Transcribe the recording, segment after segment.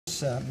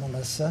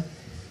Melissa.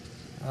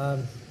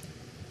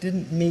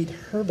 Didn't meet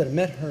her, but I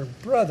met her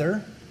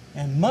brother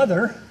and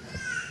mother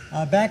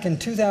back in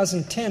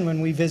 2010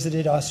 when we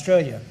visited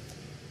Australia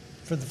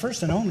for the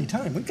first and only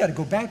time. We've got to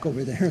go back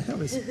over there. That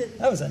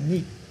was a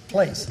neat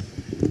place.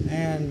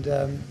 And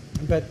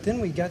but then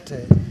we got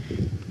to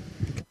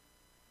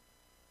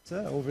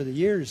over the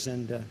years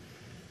and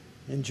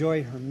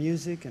enjoy her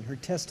music and her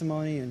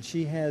testimony, and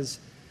she has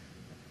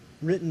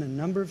written a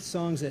number of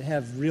songs that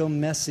have real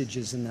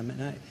messages in them,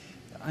 and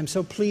I'm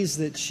so pleased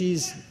that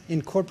she's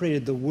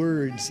incorporated the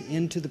words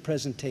into the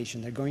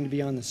presentation. They're going to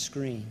be on the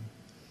screen,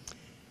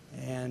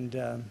 and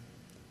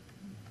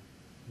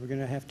we're going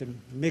to have to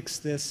mix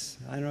this.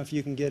 I don't know if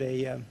you can get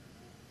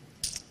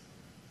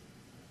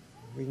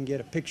we can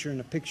get a picture in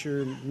a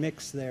picture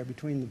mix there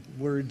between the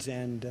words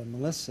and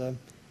Melissa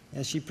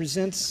as she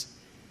presents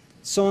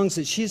songs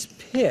that she's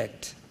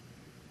picked.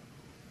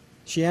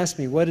 She asked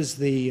me, what is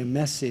the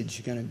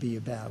message going to be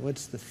about?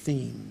 What's the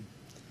theme?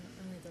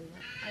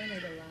 Only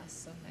the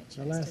last song I chose.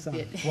 The last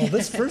song. Well,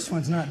 this first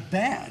one's not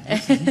bad.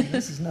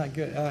 This is not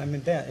good. I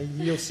mean, bad.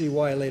 You'll see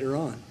why later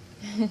on.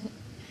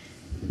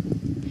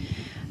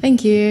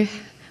 Thank you.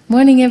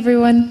 Morning,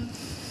 everyone.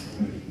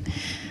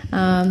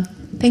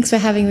 Thanks for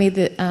having me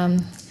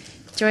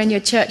join your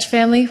church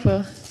family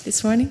for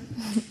this morning.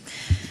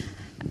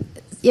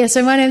 Yeah,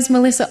 so my name's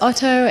Melissa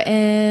Otto,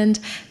 and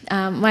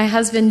my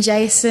husband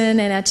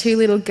Jason and our two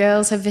little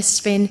girls have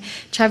just been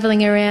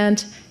travelling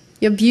around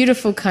your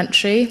beautiful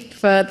country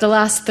for the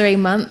last 3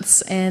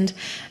 months, and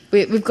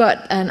we've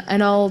got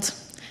an old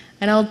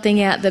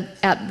thing out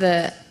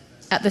the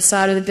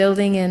side of the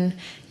building, and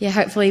yeah,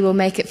 hopefully we'll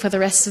make it for the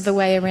rest of the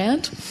way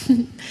around.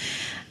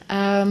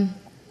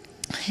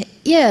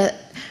 Yeah,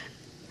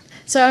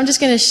 so I'm just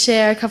going to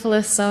share a couple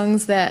of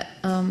songs that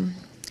I'm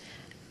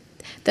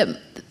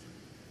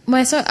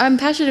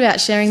passionate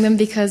about sharing them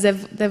because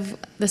they've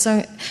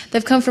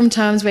come from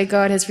times where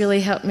God has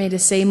really helped me to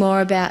see more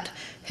about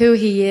who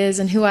He is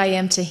and who I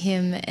am to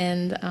Him,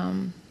 and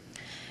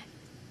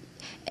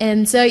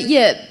so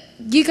yeah,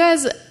 you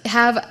guys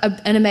have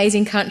an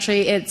amazing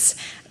country.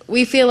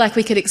 We feel like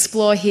we could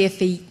explore here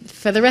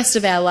for the rest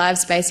of our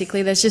lives.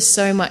 Basically, there's just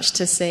so much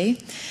to see.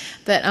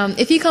 But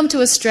if you come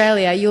to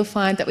Australia, you'll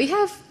find that we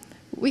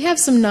have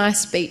some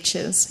nice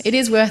beaches. It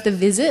is worth a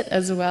visit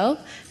as well.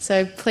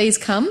 So please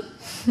come.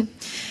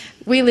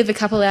 We live a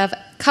couple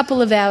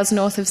of hours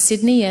north of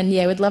Sydney, and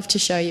yeah, we'd love to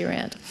show you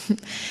around.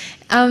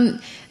 I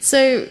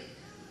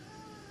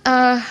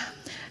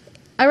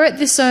wrote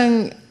this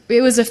song.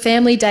 It was a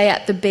family day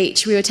at the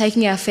beach. We were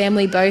taking our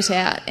family boat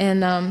out,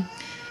 and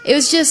it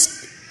was just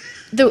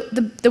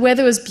the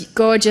weather was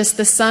gorgeous.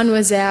 The sun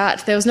was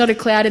out. There was not a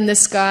cloud in the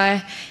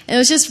sky, and it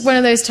was just one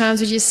of those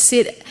times where you just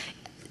sit.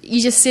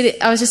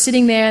 I was just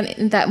sitting there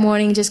that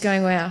morning, just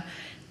going, "Wow,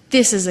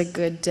 this is a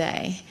good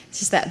day." It's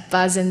just that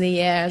buzz in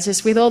the air. It's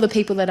just with all the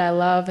people that I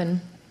love,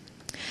 and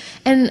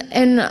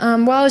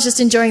while I was just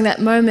enjoying that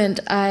moment,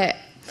 I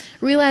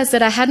realized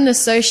that I hadn't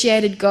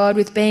associated God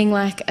with being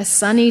like a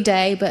sunny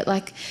day, but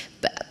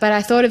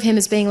I thought of Him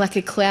as being like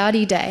a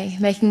cloudy day,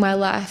 making my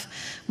life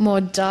more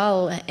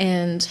dull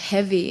and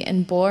heavy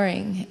and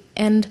boring.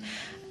 And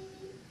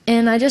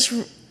I just,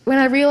 when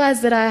I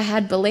realized that I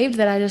had believed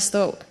that, I just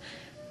thought,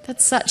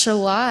 that's such a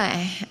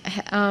lie.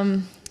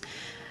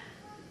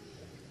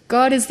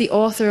 God is the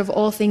author of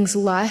all things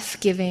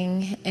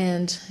life-giving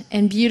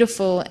and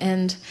beautiful,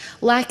 and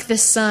like the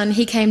sun,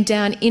 He came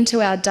down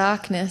into our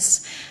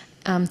darkness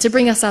to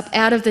bring us up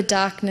out of the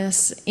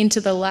darkness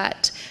into the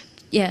light,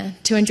 yeah,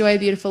 to enjoy a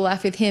beautiful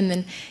life with Him.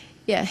 And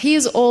yeah, He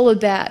is all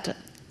about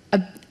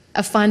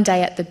a fun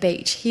day at the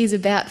beach. He's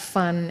about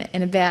fun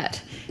and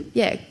about,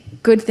 yeah,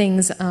 good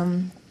things.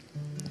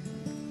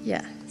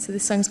 Yeah, so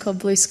this song's called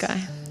Blue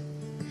Sky.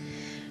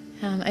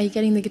 Are you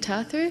getting the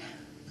guitar through?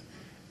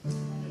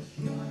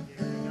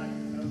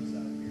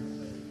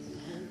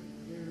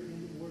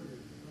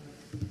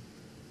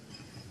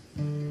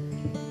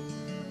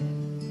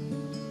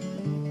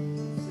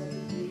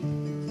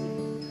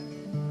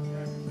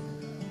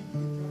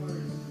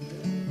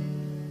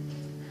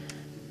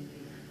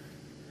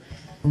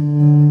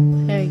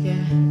 There you go.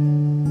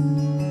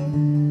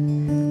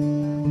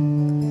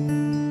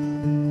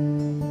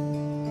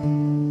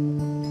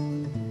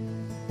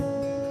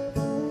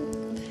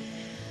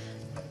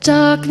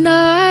 Dark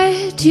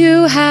night,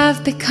 you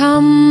have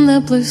become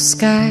the blue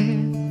sky.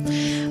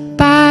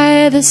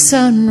 By the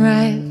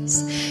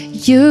sunrise,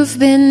 you've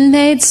been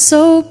made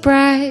so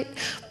bright.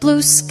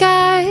 Blue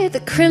sky, the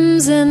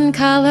crimson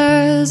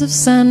colors of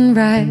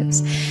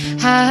sunrise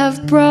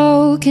have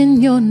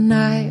broken your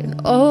night.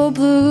 Oh,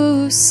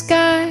 blue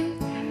sky,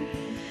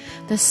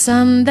 the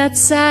sun that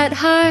sat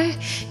high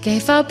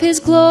gave up his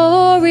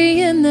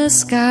glory in the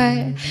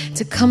sky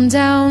to come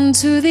down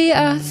to the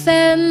earth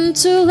and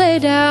to lay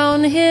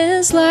down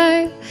his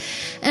life.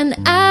 And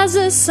as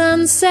the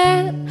sun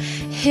set,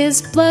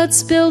 his blood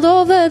spilled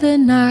over the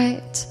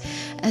night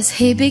as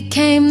he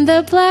became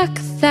the black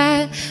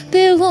that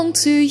belonged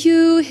to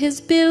you,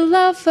 his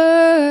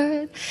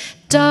beloved.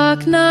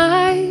 dark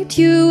night,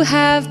 you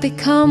have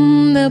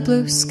become the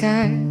blue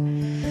sky.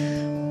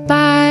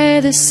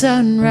 By the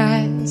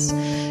sunrise,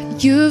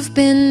 you've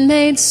been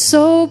made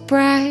so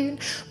bright.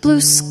 Blue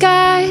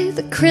sky,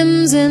 the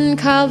crimson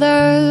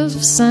colors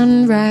of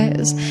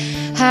sunrise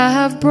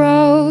have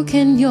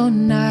broken your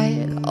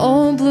night.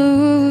 Oh,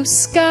 blue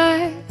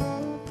sky,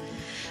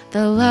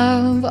 the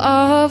love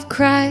of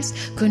Christ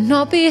could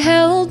not be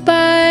held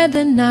by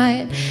the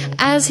night,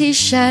 as he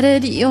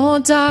shattered your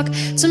dark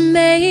to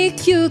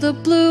make you the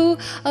blue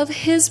of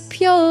his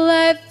pure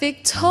life.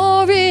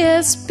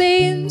 Victorious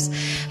beams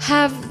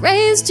have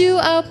raised you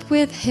up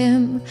with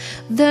him.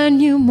 The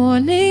new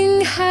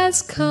morning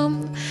has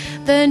come.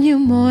 The new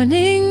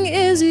morning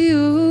is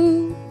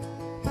you.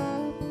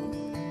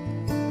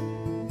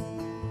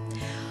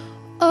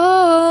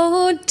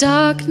 Oh,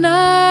 dark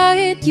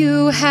night,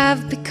 you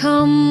have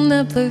become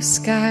the blue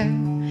sky.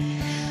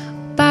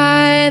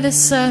 By the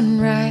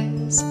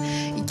sunrise,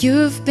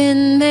 you've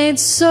been made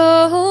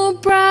so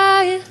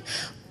bright.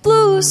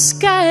 Blue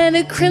sky,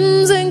 the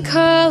crimson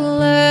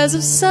colors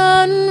of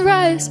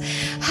sunrise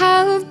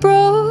have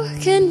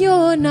broken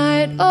your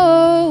night.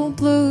 Oh,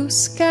 blue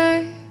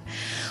sky,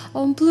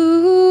 oh,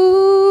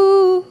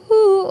 blue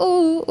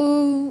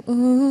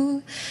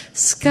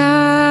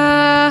sky.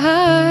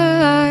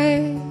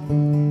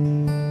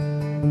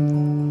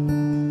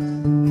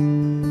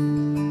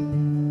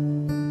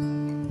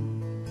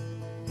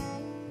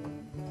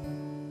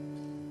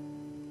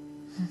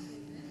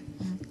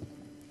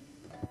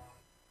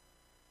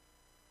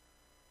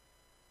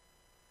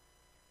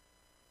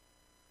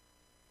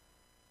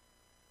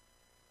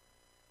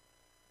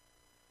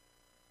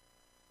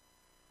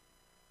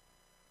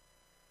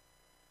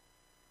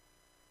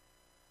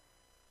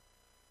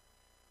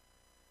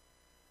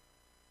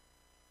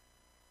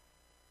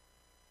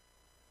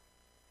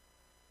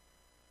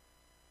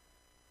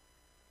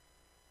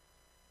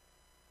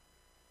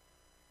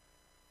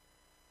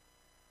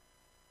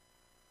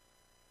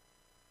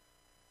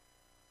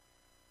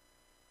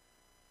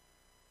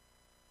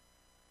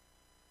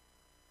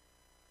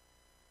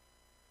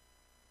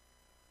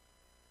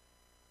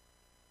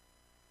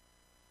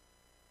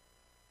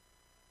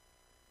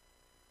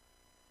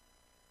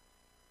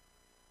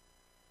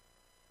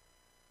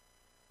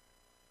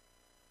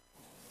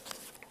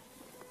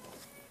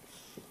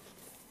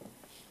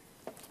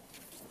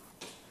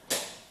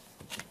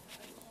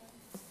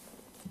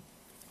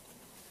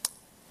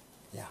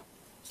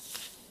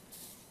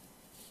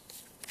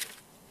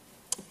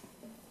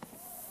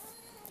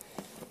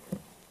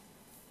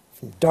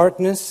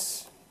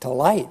 Darkness to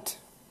light.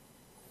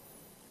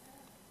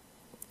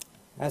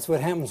 That's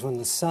what happens when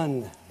the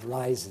sun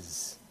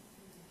rises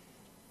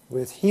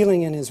with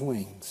healing in his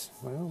wings.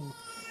 Well,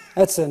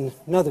 that's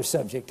another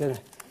subject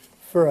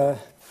for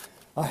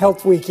a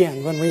health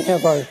weekend when we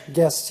have our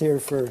guests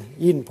here for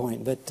Eden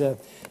Point. But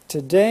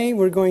today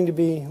we're going to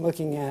be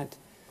looking at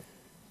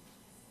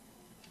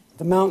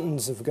the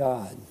mountains of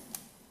God.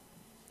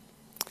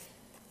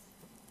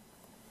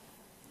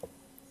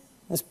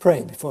 Let's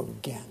pray before we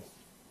begin.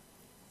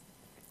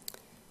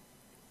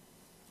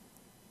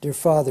 Dear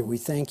Father, we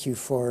thank you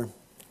for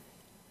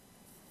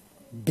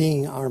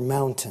being our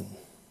mountain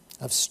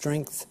of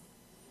strength,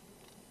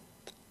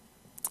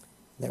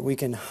 that we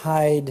can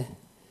hide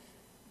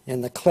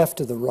in the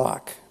cleft of the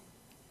rock.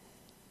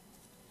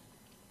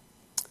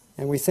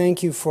 And we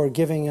thank you for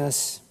giving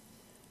us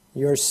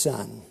your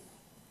Son,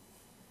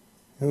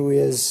 who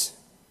is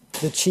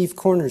the chief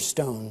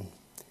cornerstone,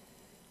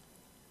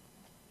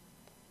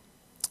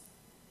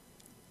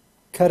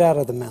 cut out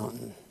of the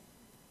mountain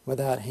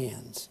without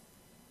hands.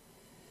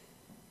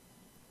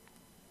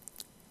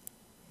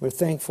 We're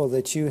thankful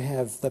that you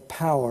have the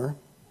power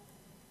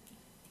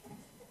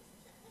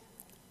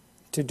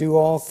to do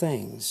all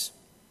things,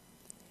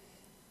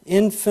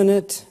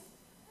 infinite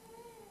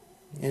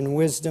in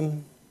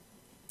wisdom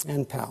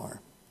and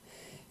power.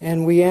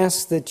 And we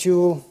ask that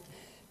you'll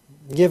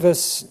give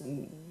us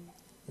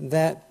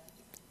that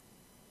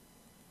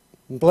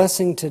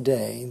blessing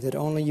today that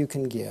only you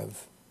can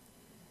give,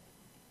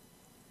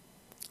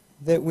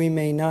 that we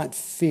may not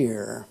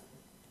fear,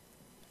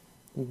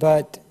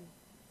 but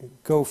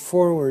go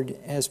forward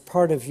as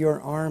part of your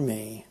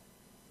army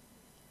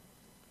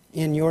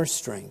in your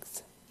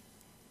strength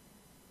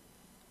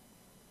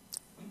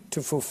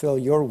to fulfill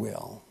your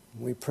will.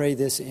 We pray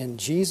this in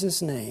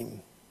Jesus'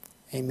 name.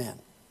 Amen.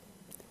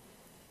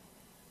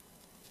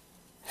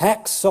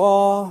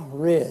 Hacksaw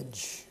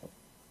Ridge.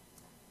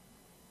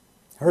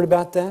 Heard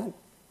about that?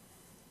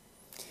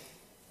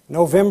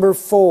 November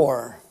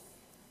 4,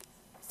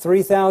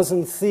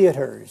 3,000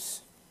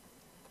 theaters.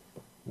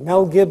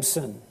 Mel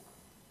Gibson.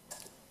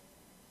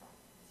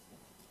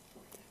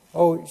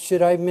 Oh,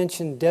 should I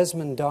mention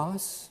Desmond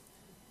Doss?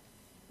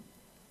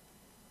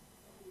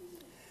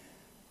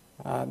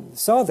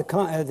 Saw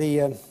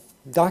the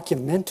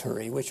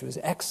documentary, which was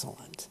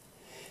excellent,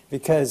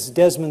 because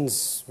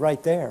Desmond's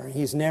right there.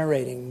 He's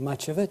narrating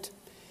much of it.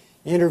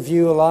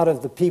 Interview a lot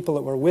of the people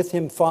that were with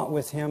him, fought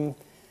with him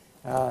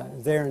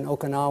there in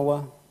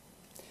Okinawa.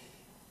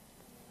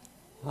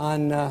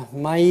 on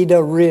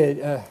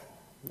Maida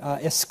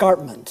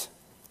Escarpment,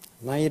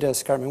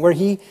 where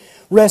he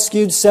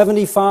rescued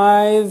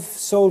 75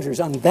 soldiers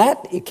on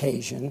that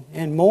occasion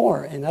and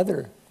more in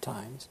other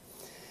times.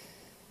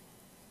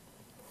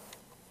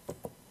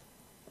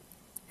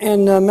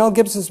 And Mel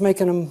Gibson's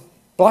making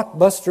a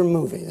blockbuster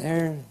movie.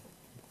 They're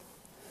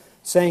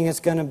saying it's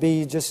going to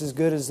be just as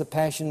good as The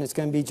Passion. It's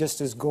going to be just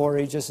as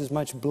gory, just as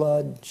much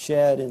blood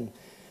shed, and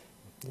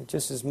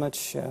just as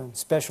much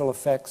special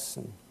effects.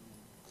 And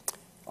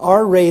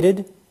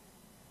R-rated.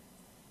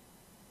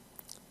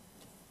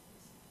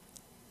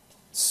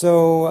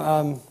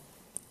 So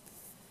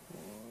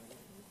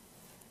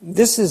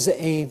this is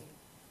a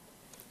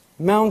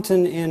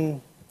mountain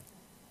in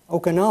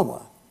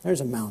Okinawa.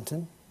 There's a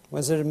mountain.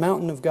 Was it a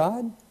mountain of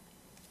God?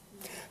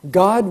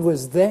 God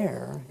was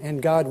there,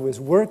 and God was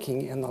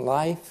working in the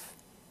life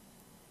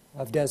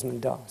of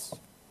Desmond Doss.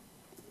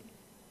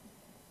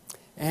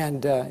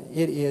 And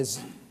it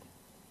is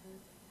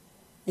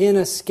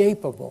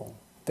inescapable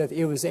that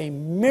it was a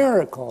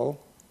miracle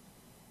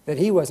that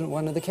he wasn't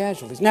one of the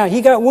casualties. Now,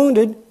 he got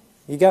wounded.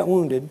 He got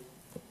wounded.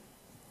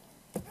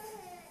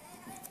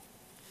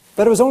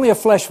 But it was only a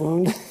flesh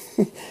wound.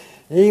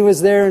 He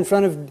was there in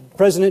front of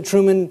President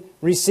Truman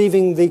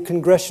receiving the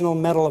Congressional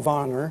Medal of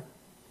Honor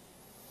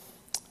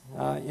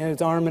in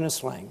his arm in a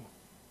sling.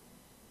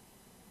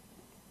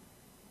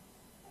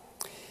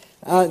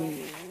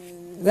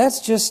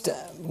 That's just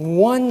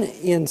one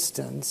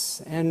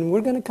instance, and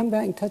we're going to come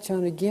back and touch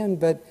on it again,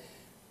 but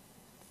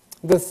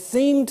the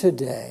theme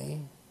today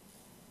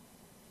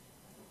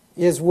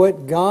is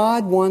what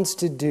God wants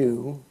to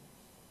do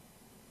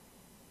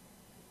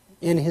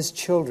in His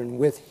children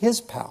with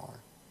His power.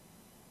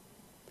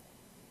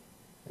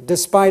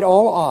 Despite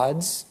all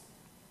odds,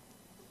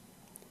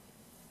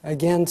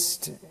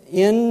 against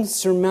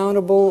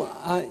insurmountable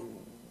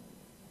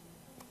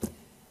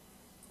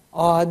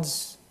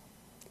odds,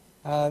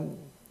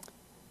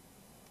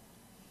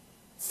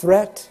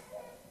 threat,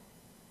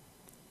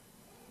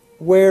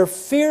 where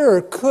fear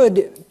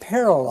could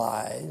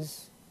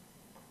paralyze,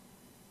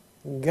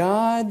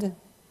 God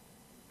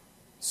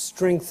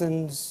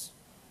strengthens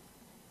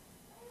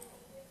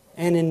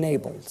and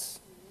enables.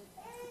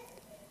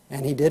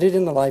 And He did it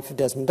in the life of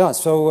Desmond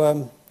Doss.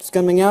 So it's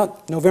coming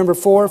out November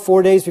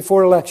 4 days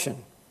before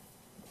election.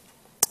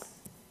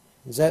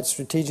 Is that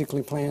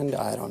strategically planned?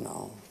 I don't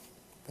know.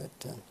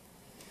 But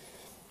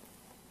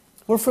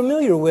we're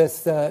familiar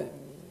with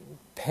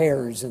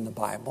pairs in the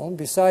Bible,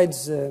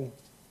 besides the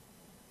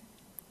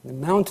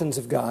mountains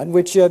of God,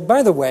 which,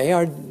 by the way,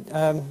 are,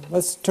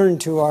 let's turn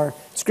to our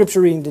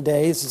scripture reading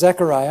today. It's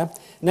Zechariah,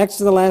 next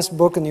to the last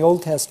book in the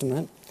Old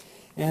Testament,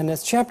 and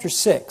it's chapter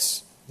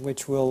 6,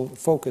 which we'll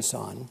focus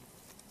on.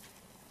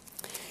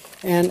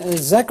 And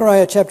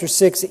Zechariah chapter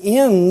 6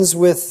 ends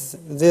with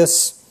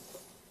this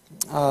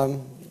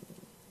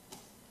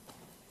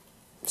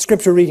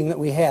scripture reading that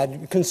we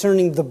had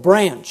concerning the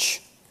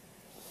branch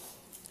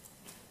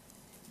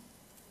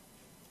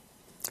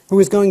who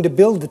is going to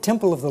build the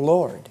temple of the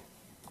Lord.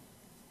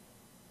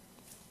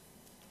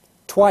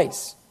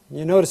 Twice.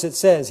 You notice it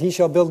says, He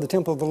shall build the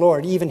temple of the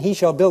Lord. Even He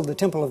shall build the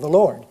temple of the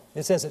Lord.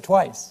 It says it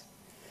twice.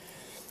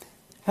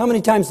 How many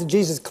times did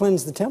Jesus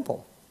cleanse the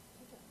temple?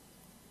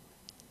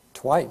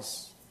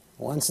 Twice.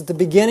 Once at the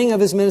beginning of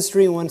His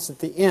ministry and once at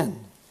the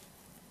end.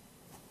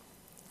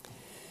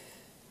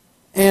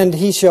 And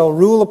He shall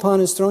rule upon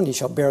His throne. He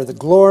shall bear the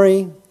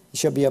glory. He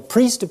shall be a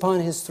priest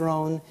upon His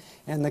throne.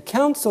 And the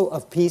counsel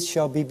of peace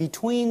shall be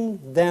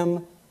between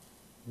them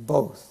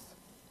both.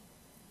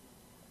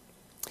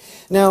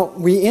 Now,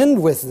 we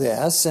end with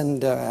this,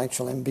 and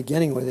actually I'm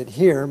beginning with it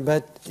here,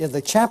 but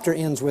the chapter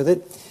ends with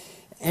it.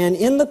 And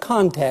in the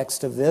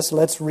context of this,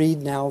 let's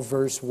read now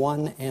verse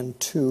 1 and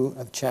 2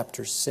 of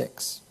chapter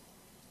 6.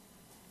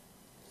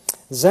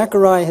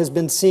 Zechariah has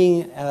been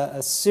seeing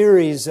a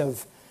series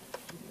of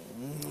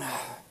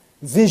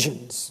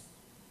visions.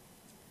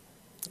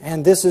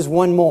 And this is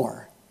one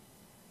more.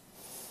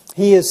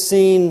 He has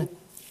seen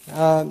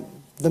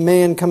the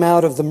man come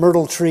out of the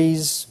myrtle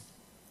trees,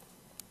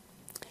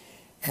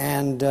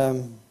 and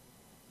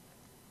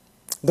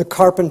the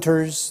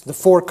carpenters, the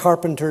 4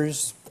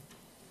 carpenters,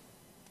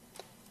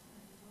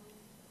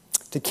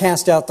 to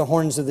cast out the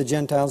horns of the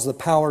Gentiles, the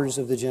powers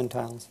of the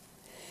Gentiles.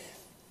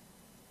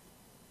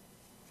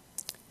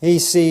 He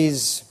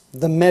sees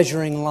the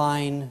measuring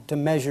line to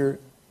measure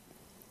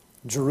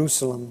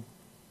Jerusalem.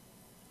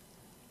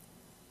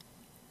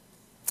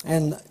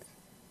 And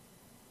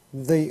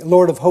the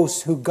Lord of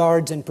hosts who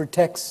guards and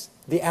protects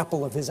the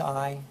apple of His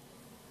eye.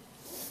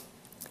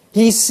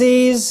 He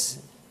sees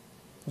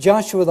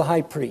Joshua the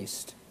high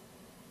priest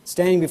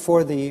standing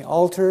before the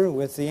altar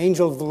with the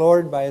angel of the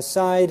Lord by his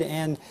side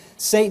and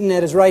Satan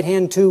at his right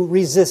hand to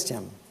resist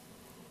him.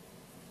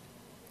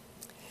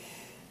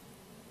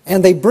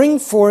 And they bring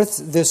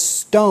forth this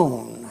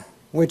stone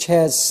which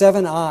has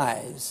 7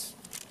 eyes.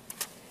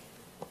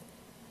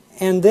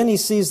 And then he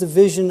sees the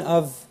vision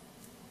of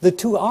the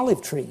 2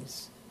 olive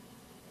trees.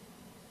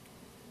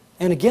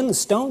 And again the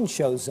stone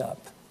shows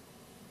up.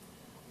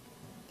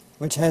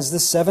 which has the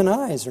 7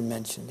 eyes are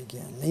mentioned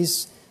again.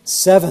 These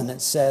 7,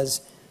 it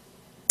says,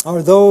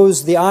 are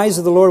those, the eyes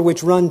of the Lord,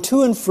 which run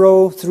to and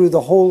fro through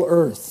the whole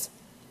earth.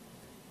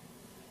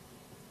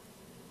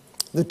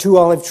 The 2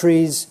 olive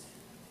trees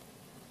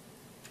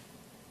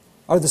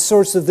are the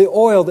source of the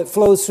oil that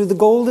flows through the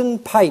golden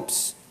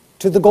pipes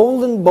to the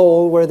golden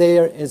bowl where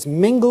there is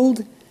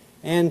mingled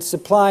and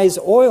supplies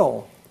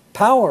oil,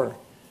 power,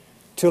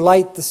 to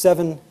light the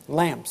 7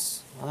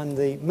 lamps on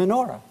the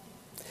menorah.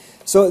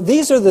 So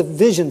these are the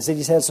visions that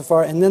he's had so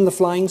far. And then the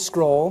flying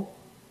scroll,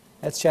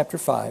 that's chapter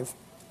 5.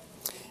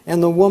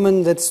 And the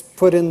woman that's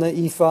put in the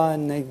ephah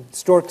and the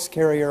storks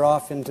carry her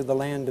off into the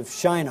land of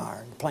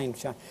Shinar, the plain of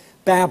Shinar,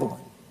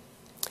 Babylon.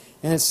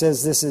 And it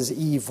says this is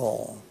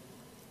evil.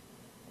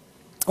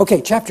 Okay,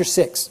 chapter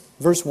 6,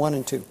 verse 1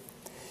 and 2.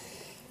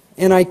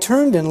 And I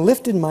turned and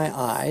lifted my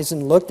eyes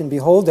and looked, and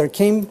behold, there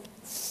came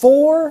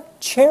 4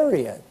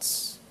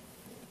 chariots.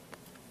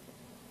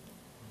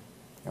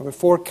 There were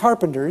 4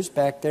 carpenters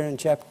back there in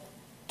chapter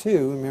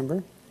 2,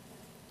 remember?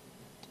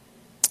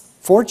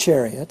 4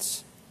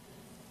 chariots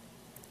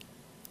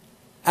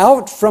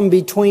out from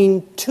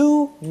between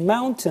 2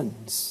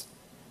 mountains.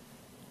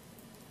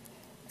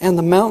 And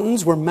the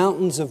mountains were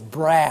mountains of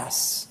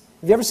brass.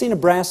 Have you ever seen a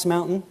brass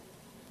mountain?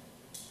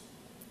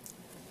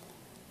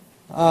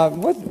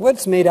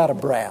 What's made out of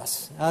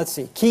brass? Let's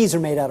see. Keys are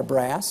made out of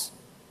brass.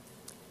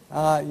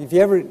 Have you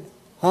ever...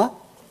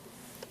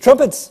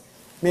 Trumpets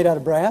made out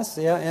of brass,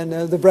 yeah. And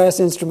the brass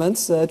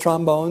instruments,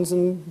 trombones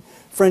and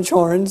French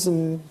horns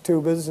and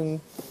tubas. And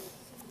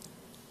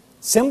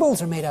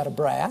cymbals are made out of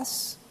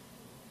brass.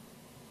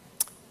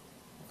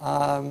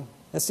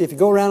 Let's see. If you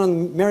go around on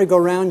the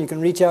merry-go-round, you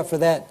can reach out for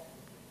that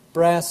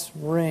brass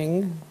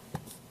ring.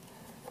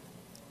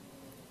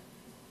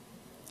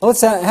 Well,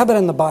 how about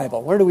in the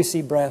Bible? Where do we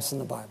see brass in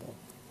the Bible?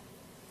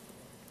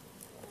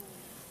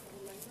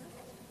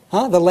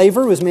 The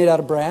laver was made out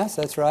of brass,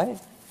 that's right.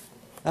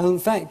 In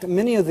fact,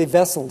 many of the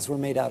vessels were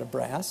made out of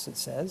brass, it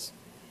says.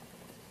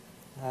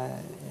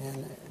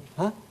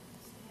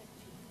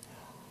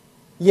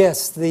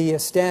 Yes, the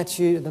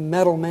statue, the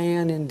metal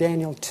man in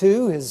Daniel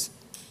 2, his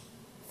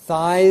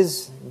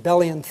thighs,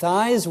 belly and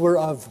thighs were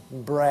of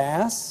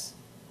brass.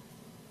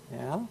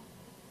 Yeah.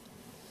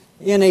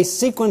 In a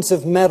sequence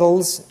of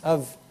metals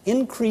of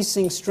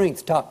increasing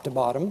strength, top to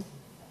bottom,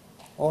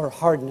 or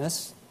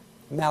hardness,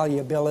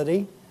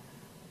 malleability.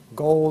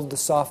 Gold, the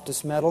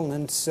softest metal, and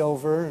then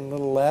silver, and a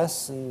little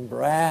less, and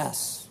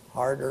brass,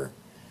 harder.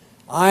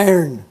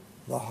 Iron,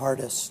 the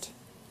hardest.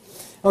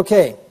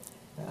 Okay,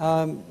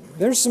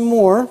 there's some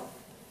more.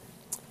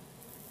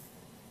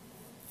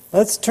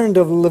 Let's turn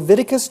to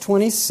Leviticus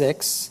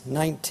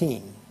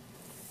 26:19.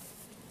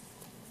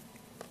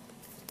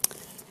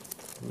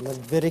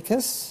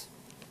 Leviticus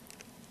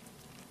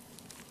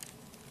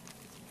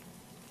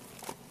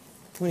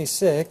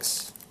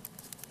 26.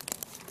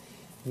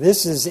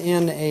 This is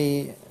in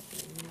a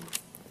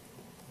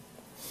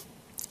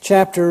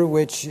chapter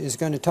which is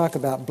going to talk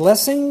about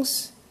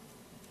blessings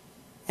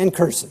and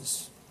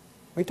curses.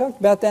 We talked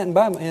about that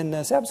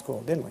in Sabbath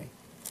school, didn't we?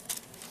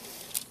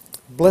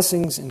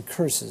 Blessings and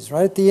curses.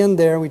 Right at the end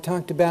there, we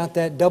talked about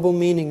that double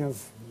meaning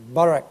of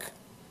barak,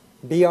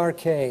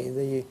 B-R-K,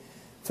 the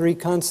 3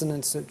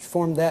 consonants that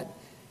form that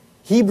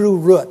Hebrew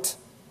root.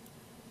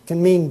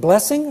 Can mean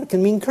blessing or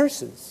can mean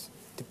curses,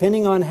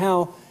 depending on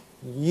how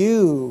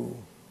you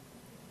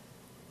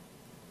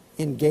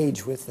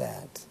engage with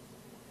that.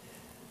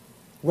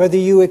 Whether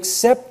you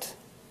accept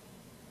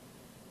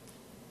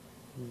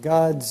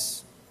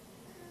God's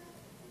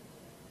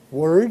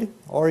word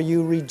or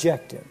you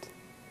reject it.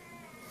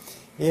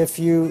 If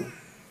you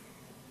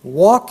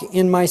walk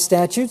in my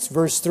statutes,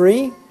 verse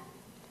 3,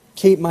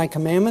 keep my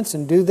commandments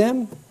and do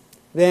them,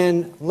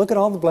 then look at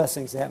all the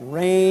blessings that happen.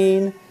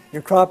 Rain,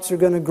 your crops are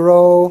going to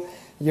grow,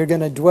 you're going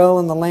to dwell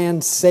in the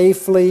land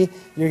safely,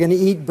 you're going to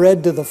eat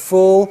bread to the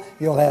full,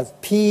 you'll have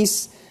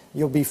peace,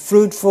 you'll be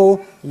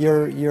fruitful,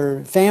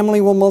 your family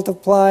will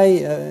multiply,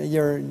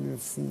 your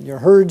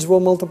herds will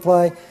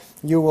multiply,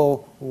 you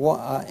will,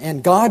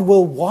 and God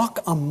will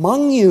walk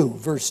among you,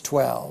 verse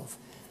 12.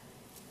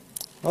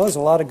 Well, there's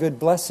a lot of good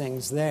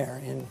blessings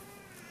there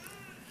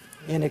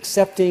in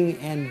accepting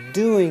and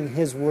doing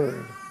His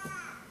word.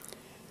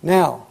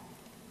 Now,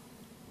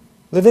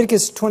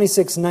 Leviticus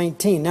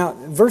 26:19. Now,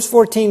 verse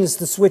 14 is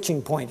the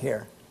switching point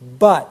here.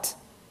 But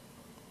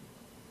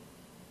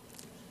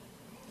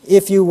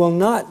if you will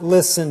not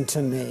listen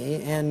to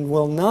me and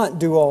will not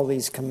do all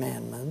these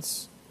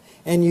commandments,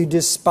 and you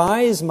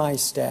despise my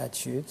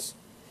statutes,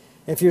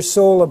 if your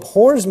soul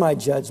abhors my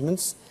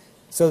judgments,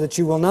 so that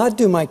you will not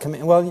do my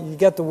command. Well, you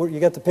got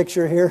the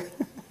picture here.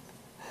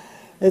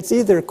 It's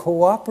either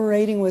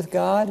cooperating with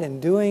God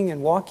and doing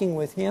and walking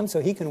with Him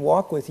so He can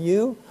walk with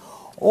you,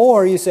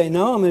 or you say,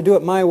 no, I'm going to do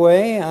it my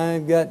way.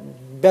 I've got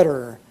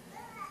better.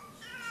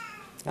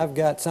 I've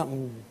got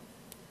something,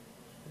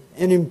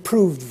 my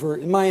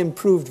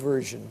improved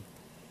version.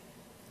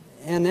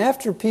 And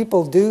after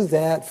people do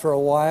that for a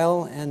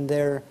while and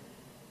they're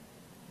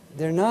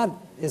not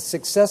as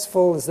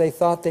successful as they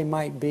thought they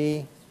might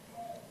be,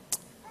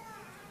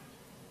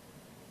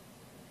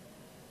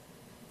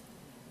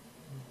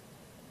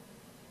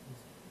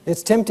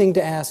 It's tempting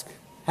to ask,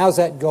 how's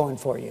that going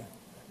for you?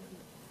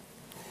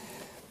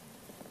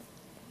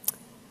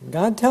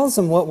 God tells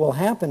them what will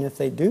happen if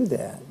they do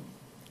that.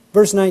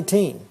 Verse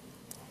 19,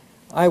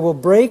 I will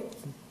break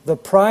the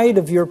pride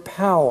of your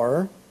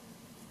power,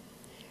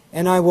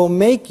 and I will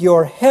make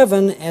your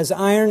heaven as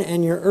iron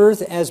and your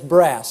earth as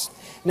brass.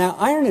 Now,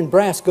 iron and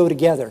brass go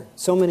together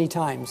so many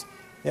times.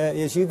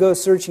 As you go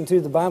searching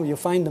through the Bible, you'll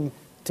find them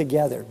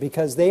together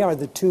because they are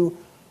the two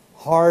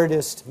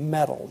hardest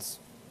metals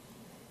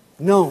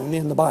known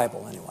in the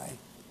Bible anyway.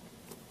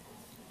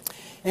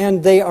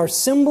 And they are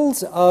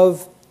symbols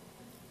of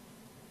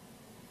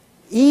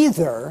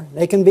either,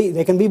 they can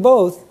be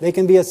both. They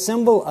can be a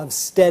symbol of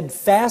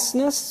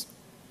steadfastness,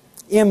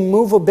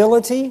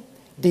 immovability,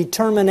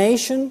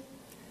 determination,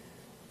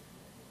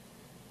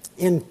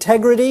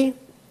 integrity.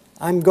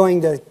 I'm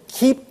going to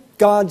keep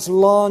God's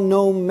law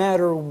no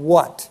matter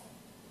what.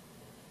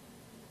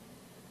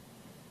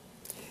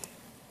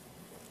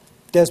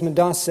 Desmond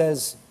Doss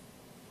says,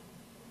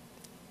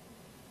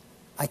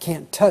 I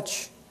can't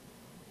touch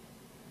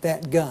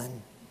that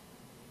gun.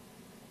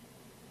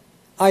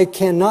 I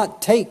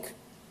cannot take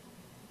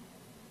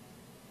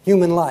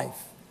human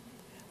life.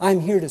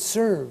 I'm here to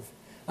serve.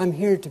 I'm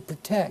here to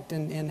protect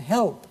and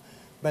help.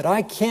 But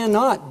I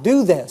cannot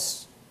do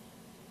this.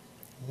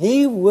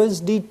 He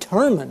was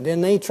determined,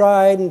 and they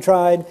tried and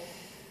tried.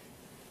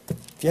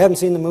 If you haven't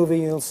seen the movie,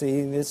 you'll see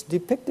it's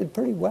depicted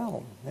pretty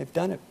well. They've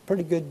done a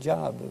pretty good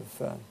job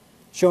of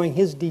showing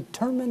his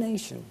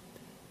determination.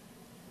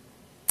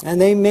 And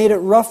they made it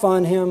rough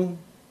on him.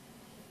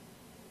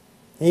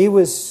 He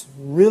was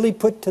really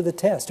put to the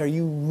test. Are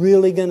you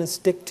really going to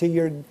stick to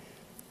your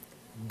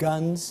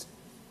guns?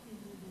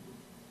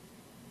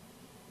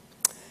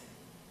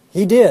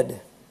 He did.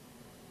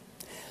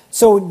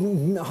 So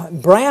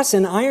brass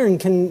and iron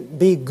can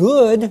be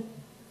good.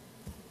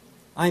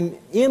 I'm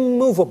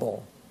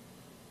immovable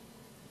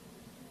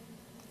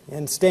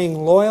and staying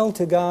loyal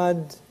to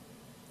God's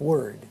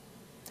Word.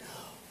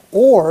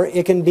 Or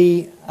it can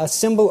be a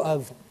symbol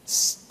of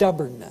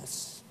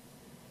stubbornness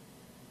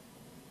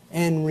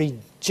and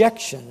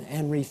rejection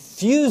and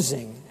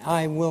refusing.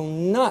 I will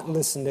not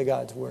listen to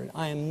God's Word.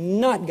 I am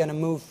not going to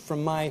move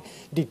from my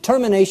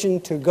determination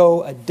to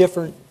go a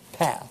different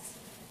path.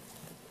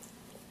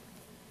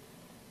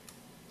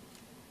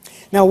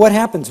 Now what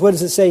happens? What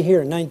does it say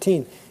here?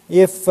 19.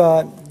 If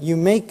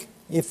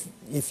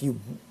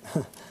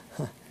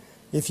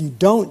you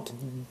don't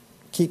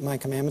keep my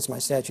commandments, my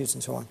statutes,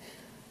 and so on,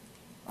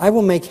 I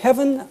will make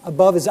heaven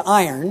above as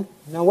iron.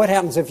 Now what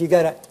happens if you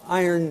got an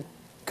iron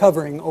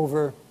covering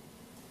over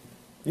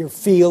your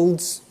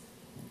fields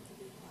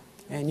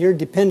and you're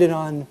dependent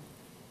on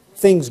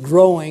things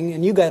growing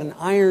and you got an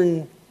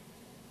iron,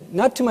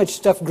 not too much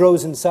stuff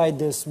grows inside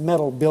this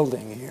metal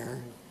building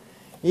here.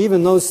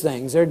 Even those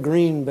things, they're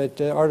green but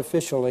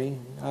artificially.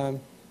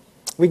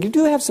 We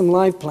do have some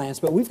live plants,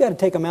 but we've got to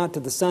take them out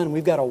to the sun.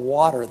 We've got to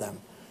water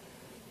them.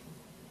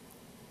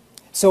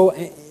 So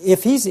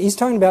if he's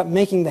talking about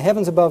making the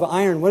heavens above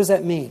iron, what does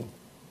that mean?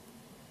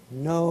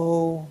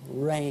 No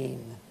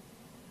rain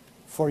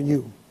for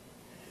you.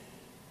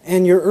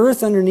 And your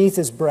earth underneath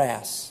is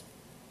brass.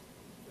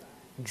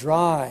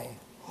 Dry,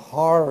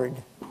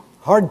 hard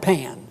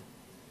pan,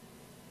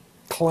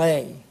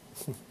 clay.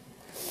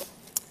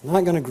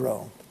 Not going to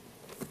grow.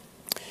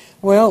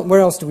 Well,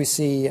 where else do we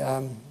see?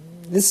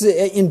 This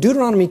is in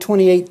Deuteronomy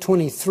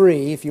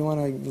 28:23. If you want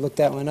to look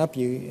that one up,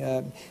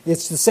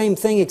 it's the same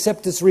thing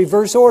except it's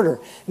reverse order.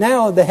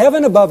 Now the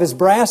heaven above is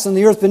brass and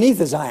the earth beneath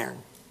is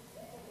iron.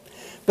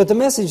 But the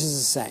message is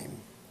the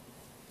same.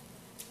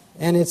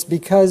 And it's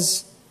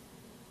because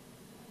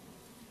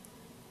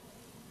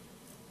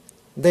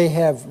they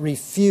have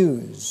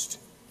refused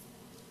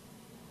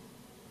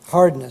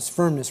hardness,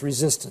 firmness,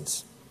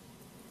 resistance.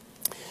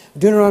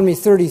 Deuteronomy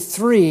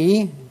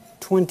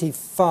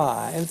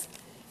 33:25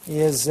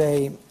 is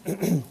a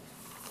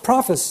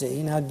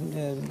prophecy. Now,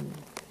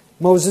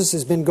 Moses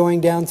has been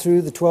going down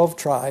through the 12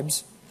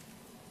 tribes,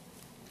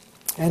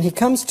 and he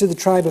comes to the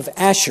tribe of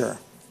Asher.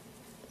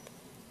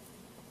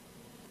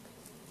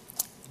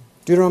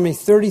 Deuteronomy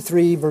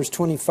 33, verse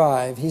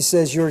 25, he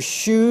says, your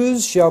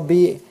shoes shall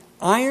be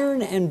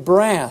iron and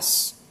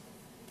brass.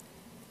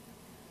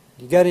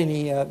 You got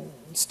any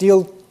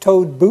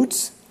steel-toed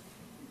boots?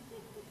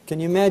 Can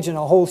you imagine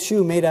a whole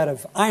shoe made out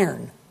of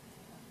iron?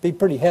 Be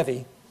pretty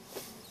heavy.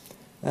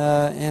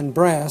 And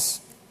brass.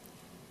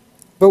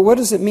 But what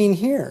does it mean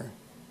here?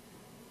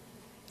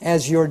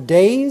 As your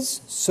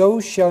days, so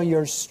shall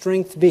your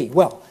strength be.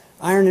 Well,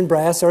 iron and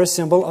brass are a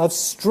symbol of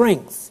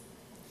strength.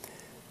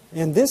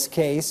 In this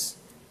case,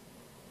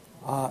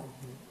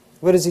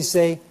 what does he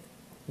say?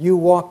 You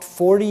walked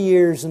 40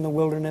 years in the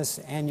wilderness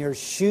and your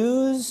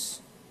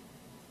shoes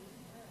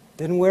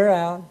didn't wear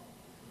out.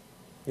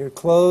 Your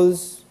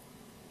clothes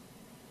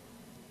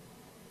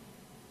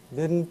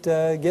didn't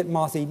get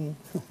moth-eaten.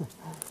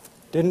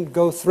 Didn't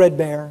go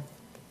threadbare.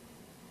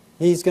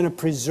 He's going to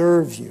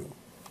preserve you.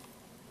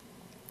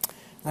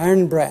 Iron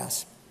and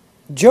brass.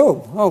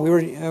 Job. Oh,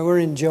 we're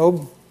in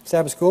Job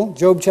Sabbath school.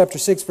 Job chapter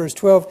 6, verse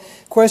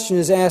 12. Question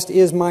is asked,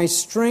 is my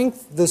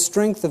strength the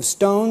strength of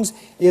stones?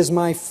 Is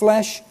my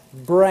flesh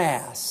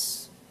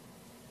brass?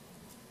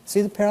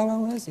 See the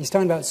parallel is? He's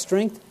talking about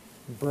strength.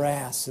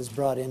 Brass is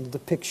brought into the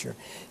picture.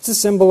 It's a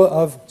symbol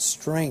of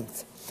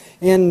strength.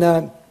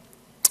 In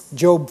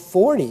Job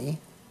 40,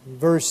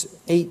 verse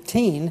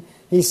 18,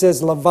 he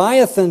says,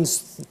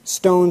 Leviathan's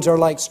stones are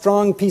like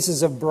strong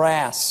pieces of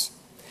brass,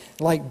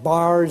 like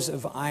bars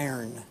of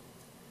iron.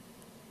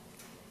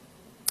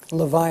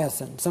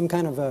 Leviathan, some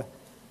kind of a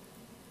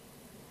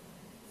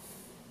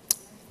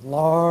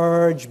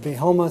large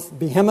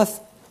behemoth,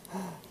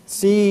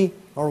 sea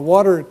or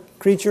water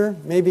creature,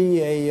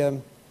 maybe a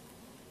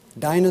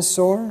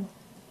dinosaur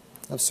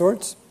of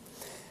sorts.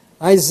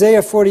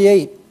 Isaiah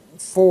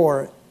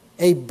 48:4,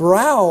 a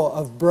brow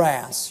of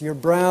brass. Your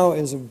brow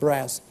is of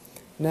brass.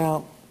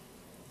 Now,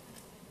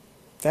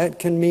 that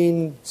can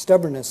mean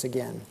stubbornness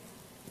again.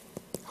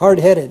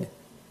 Hard-headed,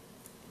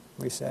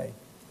 we say.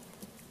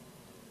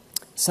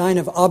 Sign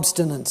of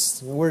obstinance.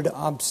 The word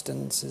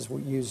obstinance is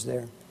used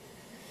there.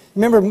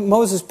 Remember,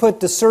 Moses put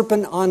the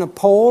serpent on a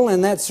pole,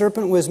 and that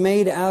serpent was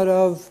made out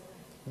of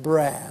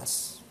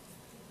brass.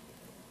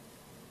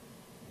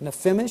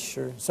 Nephimish,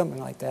 or something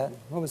like that.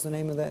 What was the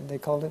name of that they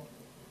called it?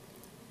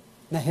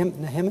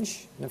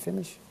 Nephimish?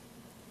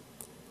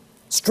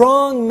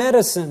 Strong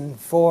medicine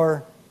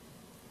for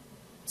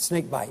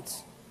snake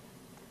bites.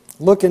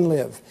 Look and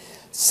live.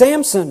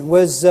 Samson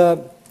was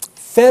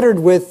fettered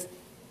with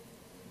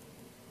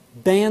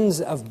bands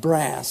of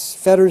brass,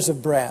 fetters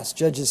of brass.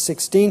 Judges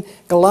 16.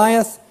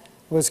 Goliath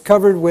was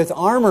covered with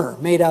armor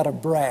made out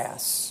of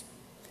brass.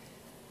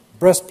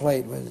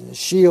 Breastplate with a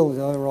shield,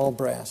 they were all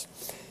brass.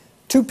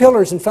 2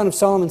 pillars in front of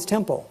Solomon's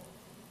temple.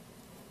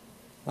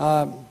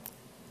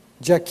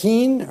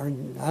 Jachin, or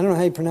I don't know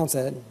how you pronounce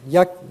that.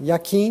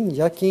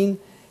 Jachin,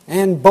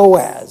 and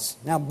Boaz.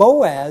 Now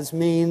Boaz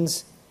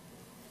means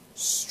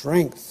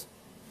strength.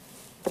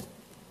 The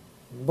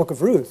book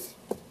of Ruth,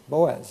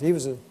 Boaz. He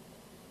was a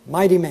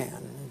mighty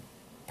man,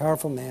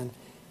 powerful man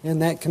in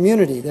that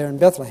community there in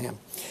Bethlehem.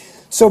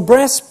 So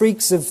brass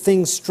speaks of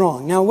things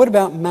strong. Now what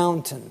about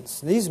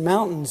mountains? These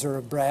mountains are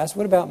of brass.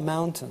 What about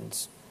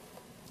mountains?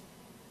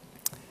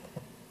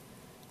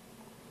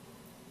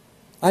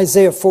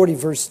 Isaiah 40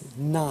 verse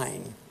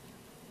 9.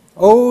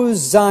 O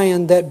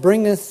Zion that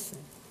bringeth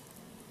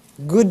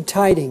good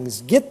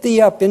tidings, get thee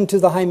up into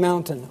the high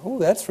mountain. Oh,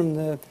 that's from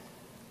the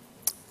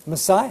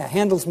Messiah,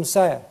 Handel's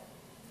Messiah.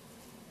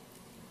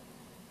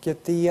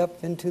 Get thee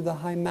up into the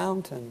high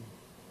mountain.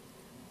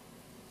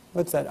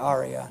 What's that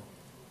aria?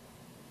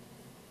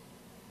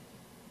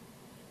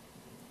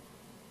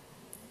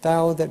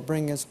 Thou that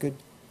bringest good,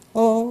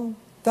 oh,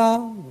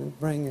 thou that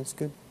bringest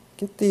good,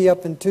 get thee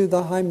up into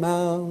the high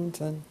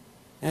mountain.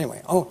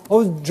 Anyway,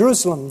 oh,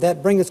 Jerusalem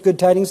that bringest good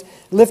tidings,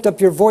 lift up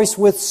your voice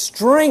with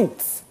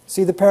strength.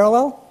 See the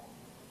parallel?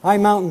 High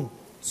mountain,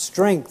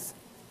 strength.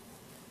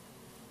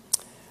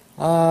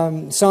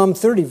 Psalm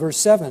 30, verse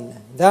 7.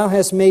 Thou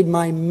hast made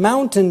my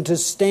mountain to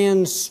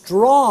stand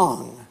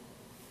strong.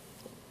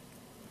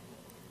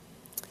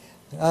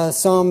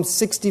 Psalm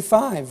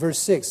 65, verse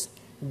 6.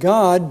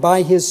 God,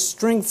 by His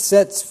strength,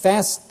 sets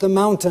fast the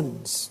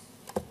mountains.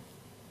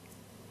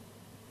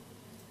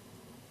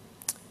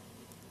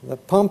 The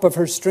pomp of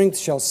her strength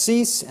shall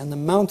cease, and the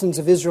mountains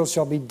of Israel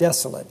shall be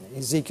desolate.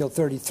 Ezekiel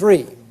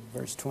 33,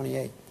 verse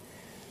 28.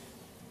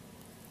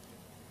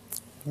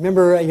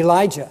 Remember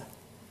Elijah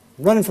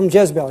running from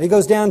Jezebel. He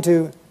goes down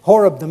to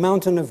Horeb, the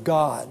mountain of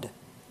God.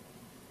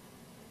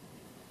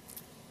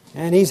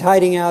 And he's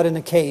hiding out in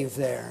a cave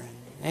there.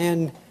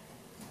 And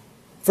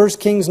 1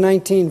 Kings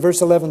 19,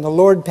 verse 11, the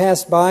Lord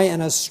passed by,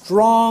 and a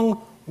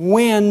strong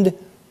wind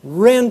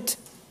rent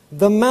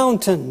the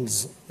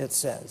mountains, it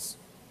says.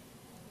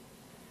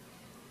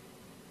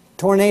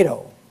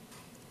 Tornado.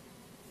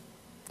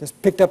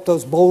 Just picked up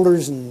those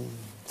boulders and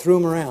threw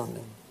them around.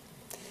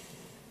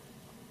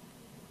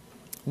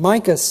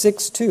 Micah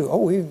 6:2. Oh,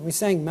 we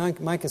sang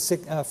Micah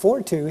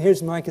 4:2.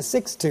 Here's Micah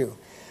 6:2.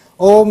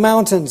 O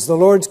mountains, the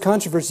Lord's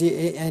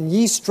controversy, and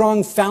ye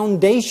strong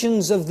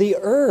foundations of the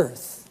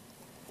earth.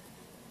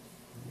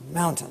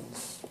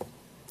 Mountains.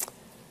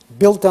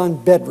 Built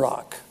on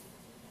bedrock.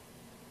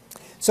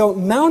 So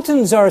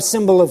mountains are a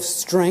symbol of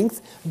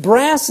strength.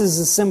 Brass is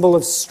a symbol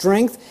of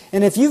strength.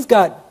 And if you've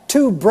got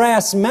 2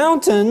 brass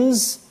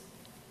mountains,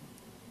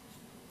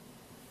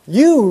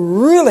 you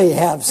really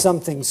have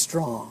something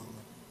strong.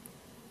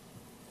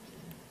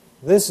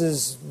 This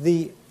is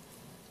the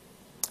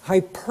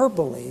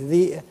hyperbole,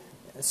 the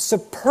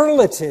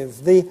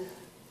superlative, the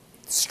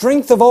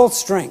strength of all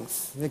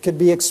strength that could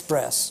be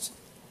expressed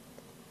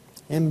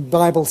in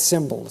Bible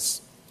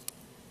symbols.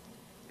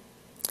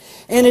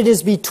 And it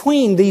is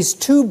between these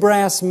 2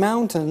 brass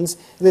mountains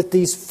that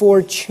these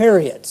 4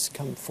 chariots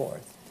come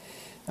forth.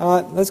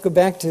 Let's go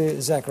back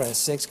to Zechariah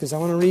 6 because I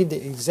want to read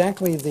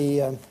exactly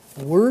the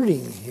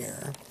wording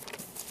here.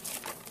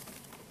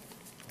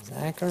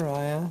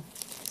 Zechariah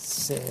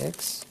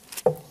 6.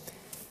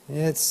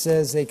 It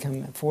says they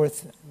come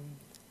forth.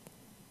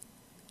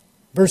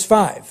 Verse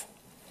 5.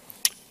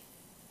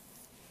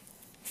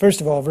 First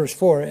of all, verse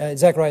 4,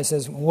 Zechariah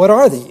says, what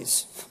are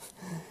these?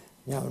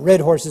 You know, red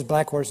horses,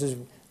 black horses,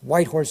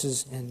 white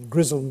horses, and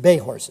grizzled bay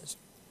horses.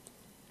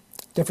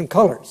 Different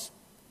colors.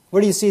 Where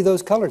do you see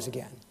those colors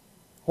again?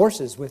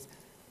 Horses with,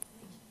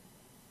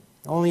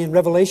 only in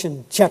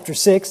Revelation chapter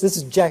 6, this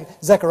is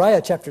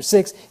Zechariah chapter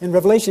 6. In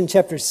Revelation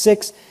chapter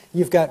 6,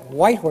 you've got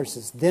white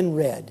horses, then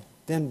red,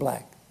 then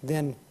black,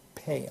 then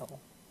pale,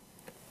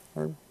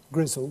 or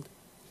grizzled.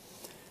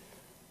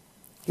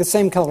 The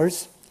same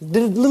colors, a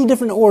little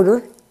different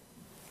order.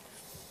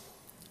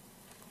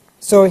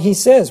 So he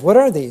says, what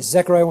are these?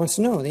 Zechariah wants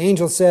to know. The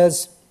angel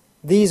says,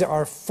 these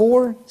are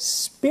 4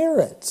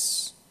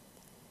 spirits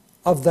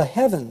of the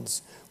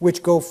heavens,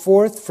 which go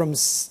forth from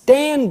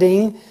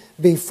standing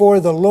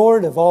before the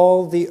Lord of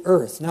all the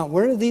earth. Now,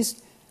 where are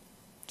these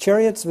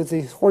chariots with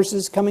the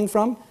horses coming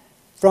from?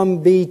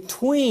 From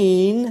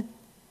between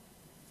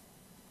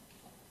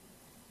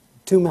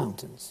 2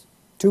 mountains,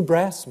 2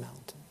 brass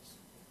mountains.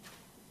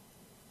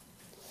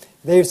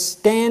 They're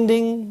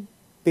standing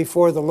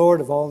before the Lord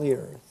of all the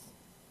earth.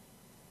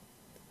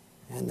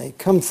 And they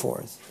come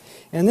forth.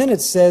 And then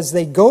it says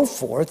they go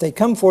forth, they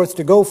come forth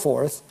to go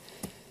forth.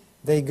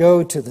 They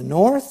go to the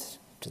north,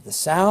 to the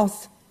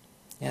south,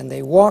 and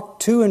they walk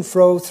to and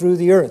fro through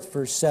the earth,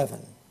 verse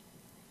 7.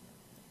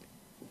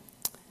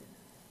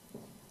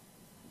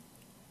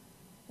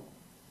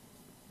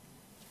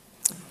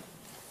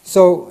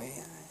 So,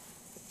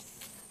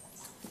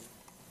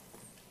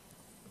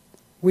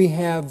 we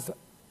have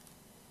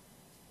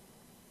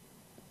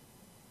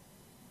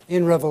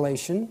in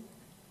Revelation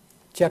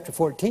chapter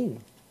 14,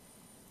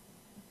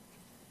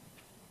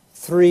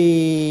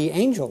 3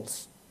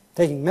 angels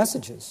taking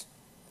messages.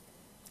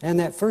 And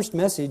that first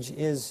message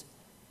is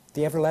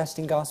the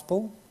everlasting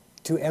gospel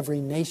to every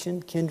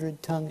nation,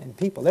 kindred, tongue, and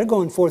people. They're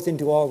going forth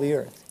into all the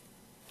earth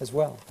as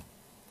well.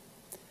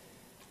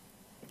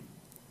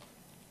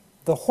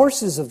 The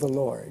horses of the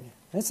Lord,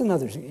 that's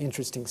another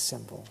interesting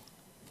symbol.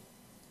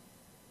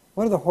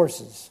 What are the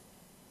horses?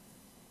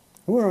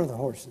 Who are the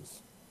horses?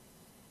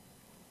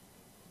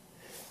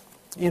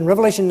 In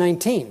Revelation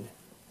 19,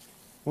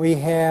 we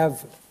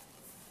have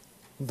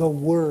the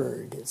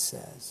Word, it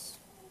says.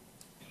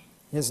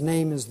 His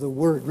name is the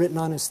Word, written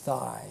on his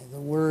thigh, the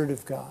Word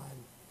of God.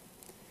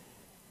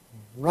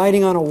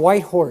 Riding on a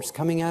white horse,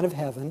 coming out of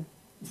heaven,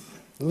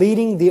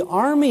 leading the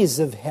armies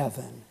of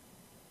heaven.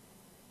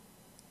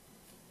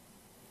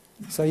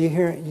 So you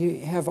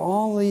have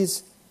all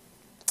these,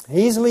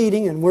 he's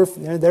leading and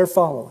they're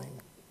following.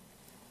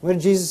 What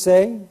did Jesus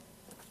say?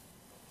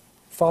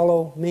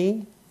 Follow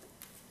me.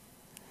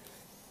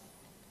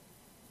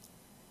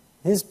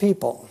 His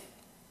people.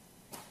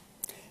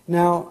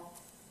 Now,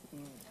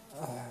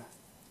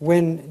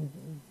 when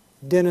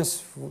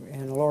Dennis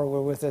and Laura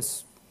were with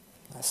us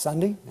last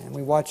Sunday, and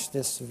we watched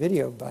this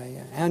video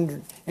by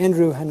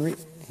Andrew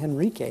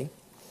Henrique,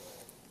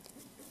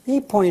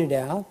 he pointed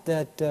out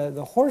that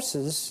the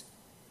horses,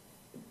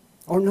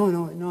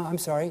 I'm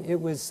sorry,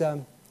 it was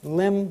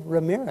Lem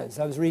Ramirez.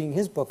 I was reading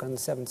his book on the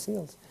 7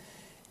 seals,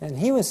 and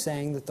he was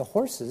saying that the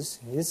horses,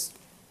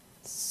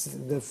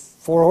 the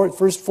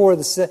first 4 of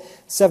the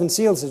 7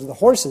 seals of the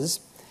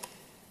horses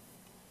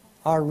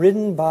are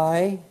ridden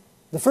by,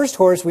 the first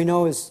horse we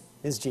know is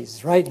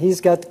Jesus, right?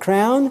 He's got the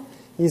crown,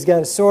 he's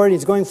got a sword,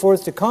 he's going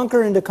forth to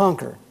conquer and to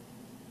conquer.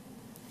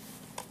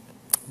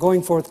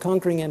 Going forth,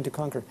 conquering and to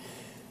conquer.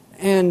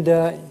 And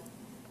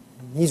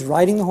he's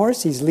riding the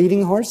horse, he's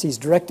leading the horse, he's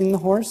directing the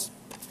horse.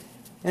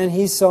 And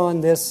he saw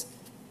in this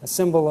a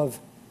symbol of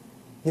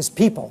his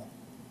people.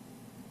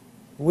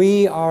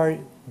 We are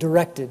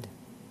directed.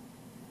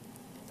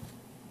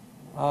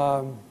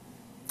 What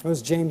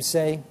does James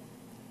say?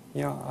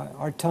 You know,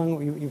 our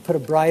tongue, you put a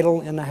bridle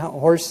in the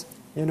horse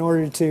in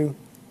order to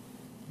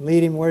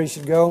lead him where he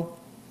should go.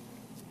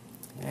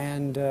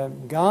 And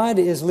God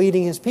is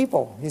leading his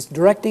people. He's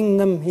directing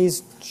them.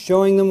 He's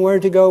showing them where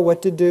to go,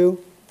 what to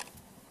do.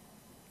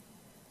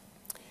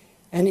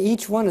 And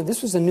each one of,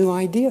 this was a new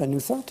idea, a new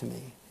thought to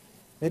me,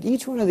 that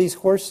each one of these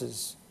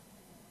horses,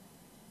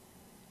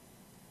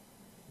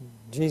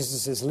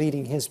 Jesus is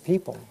leading his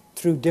people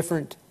through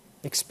different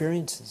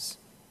experiences.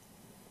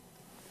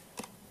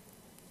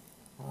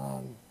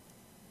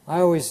 I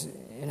always,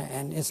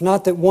 and it's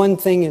not that one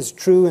thing is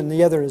true and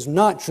the other is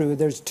not true.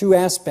 There's 2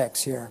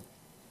 aspects here.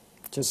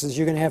 Just as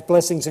you're going to have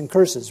blessings and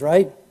curses,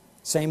 right?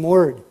 Same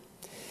word.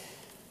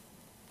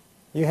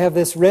 You have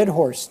this red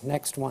horse,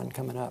 next one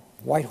coming up.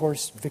 White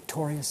horse,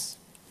 victorious.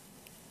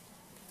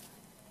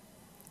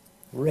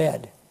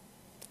 Red.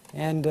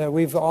 And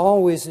we've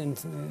always, and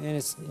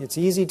it's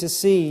easy to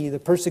see the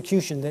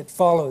persecution that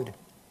followed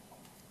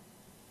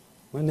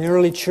when the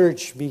early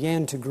church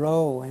began to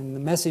grow and the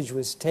message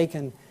was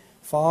taken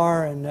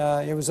far, and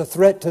it was a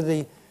threat to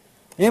the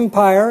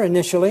empire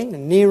initially,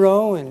 and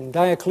Nero and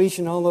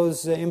Diocletian, all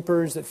those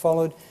emperors that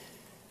followed,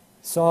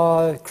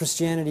 saw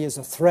Christianity as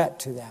a threat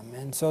to them.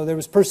 And so there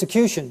was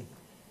persecution,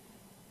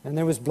 and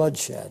there was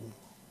bloodshed.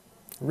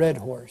 Red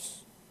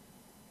horse.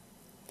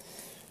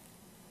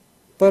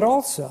 But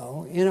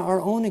also, in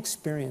our own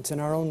experience, in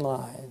our own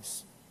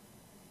lives,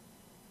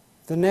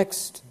 the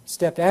next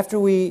step. After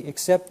we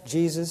accept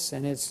Jesus,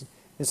 and it's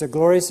a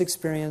glorious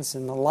experience,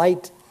 and the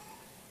light,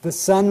 the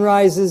sun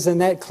rises, and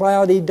that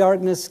cloudy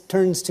darkness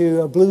turns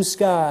to a blue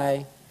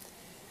sky,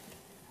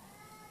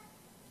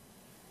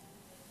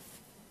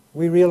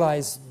 we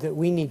realize that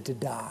we need to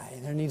die.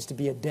 There needs to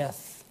be a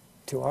death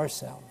to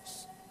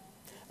ourselves,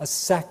 a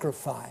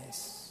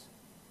sacrifice.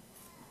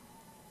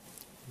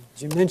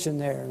 As you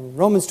mentioned there, in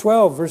Romans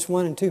 12, verse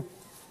 1 and 2.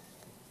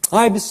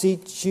 I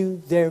beseech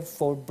you,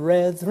 therefore,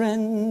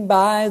 brethren,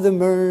 by the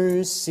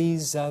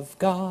mercies of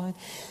God,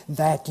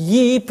 that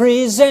ye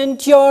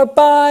present your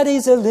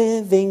bodies a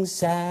living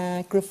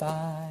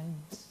sacrifice,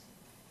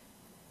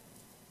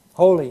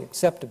 holy,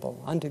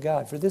 acceptable unto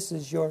God, for this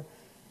is your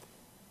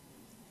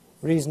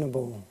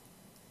reasonable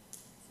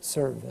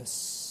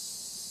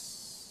service.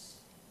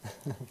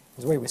 That's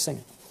the way we sing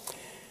it.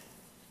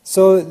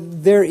 So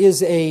there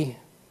is a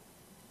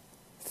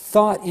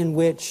thought in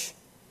which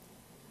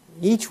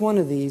each one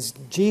of these,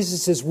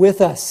 Jesus is with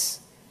us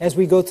as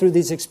we go through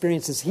these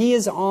experiences. He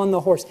is on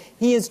the horse.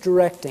 He is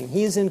directing.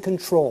 He is in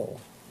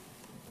control.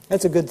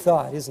 That's a good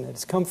thought, isn't it?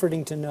 It's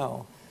comforting to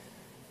know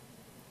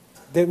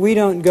that we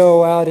don't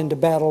go out into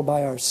battle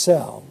by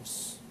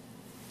ourselves.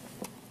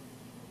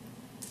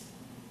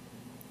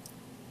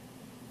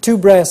 Two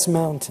brass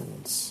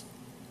mountains.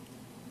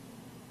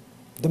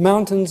 The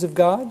mountains of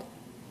God.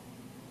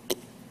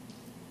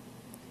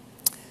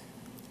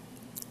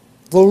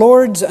 The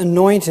Lord's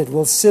anointed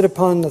will sit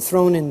upon the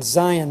throne in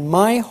Zion,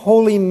 my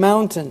holy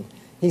mountain,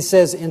 he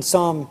says in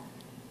Psalm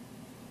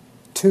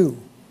 2,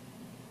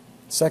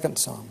 second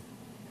Psalm.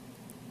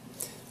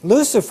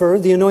 Lucifer,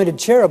 the anointed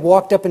cherub,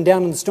 walked up and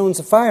down in the stones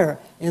of fire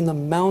in the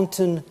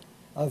mountain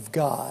of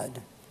God,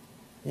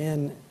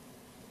 in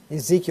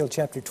Ezekiel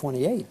chapter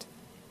 28.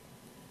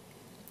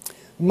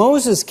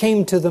 Moses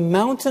came to the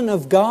mountain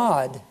of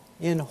God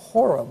in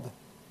Horeb.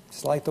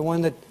 It's like the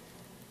one that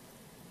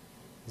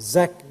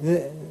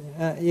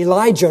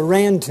Elijah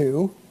ran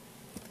to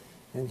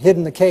and hid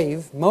in the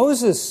cave.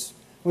 Moses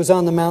was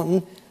on the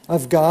mountain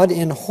of God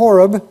in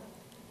Horeb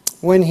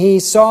when he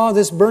saw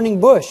this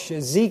burning bush.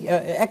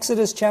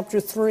 Exodus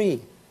chapter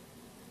 3.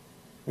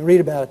 You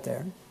read about it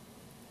there.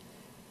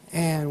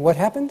 And what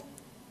happened?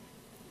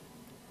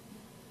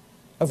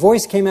 A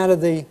voice came out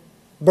of the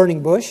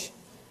burning bush,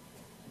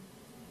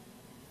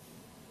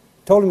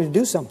 told him to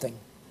do something.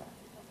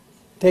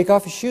 Take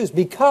off his shoes,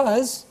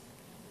 because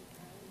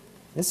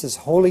this is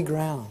holy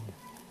ground.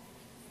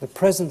 The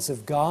presence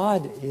of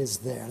God is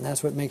there, and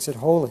that's what makes it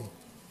holy.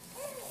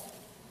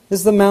 This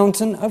is the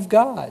mountain of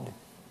God.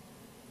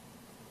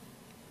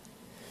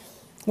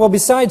 Well,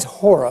 besides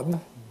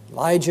Horeb,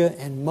 Elijah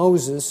and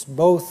Moses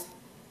both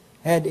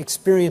had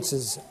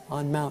experiences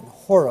on Mount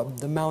Horeb,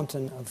 the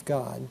mountain of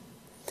God.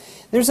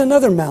 There's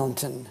another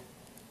mountain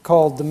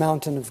called the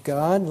mountain of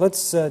God.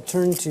 Let's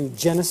turn to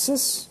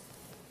Genesis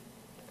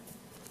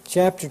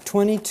chapter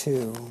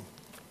 22.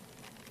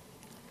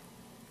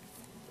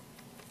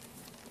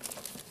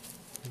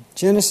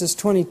 Genesis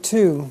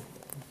 22,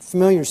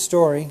 familiar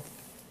story.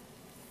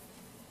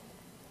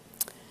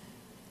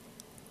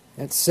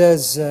 It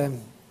says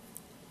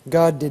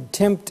God did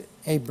tempt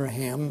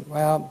Abraham.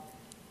 Well,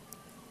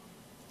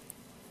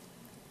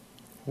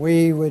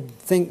 we would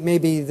think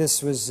maybe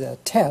this was a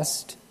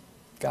test.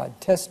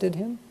 God tested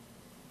him.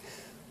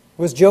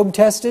 Was Job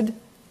tested?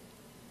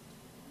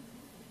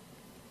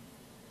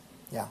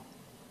 Yeah.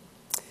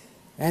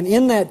 And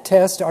in that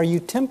test, are you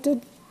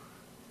tempted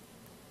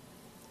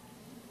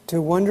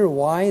to wonder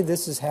why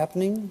this is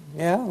happening?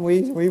 Yeah,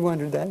 we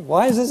wondered that.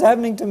 Why is this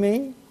happening to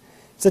me?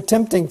 It's a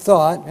tempting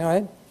thought, all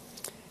right?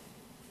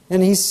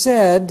 And he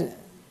said,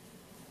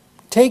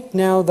 take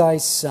now thy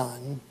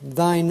son,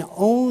 thine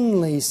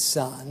only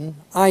son,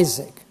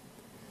 Isaac,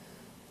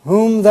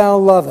 whom thou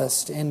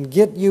lovest, and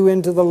get you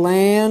into the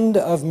land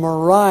of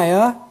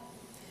Moriah,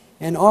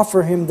 and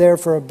offer him there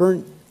for a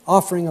burnt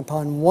offering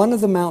upon one of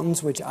the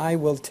mountains which I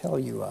will tell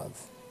you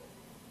of.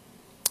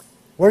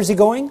 Where's he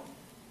going?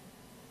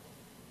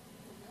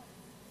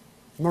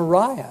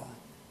 Moriah.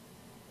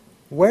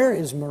 Where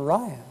is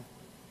Moriah?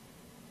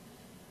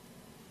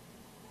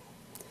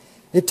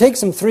 It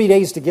takes him 3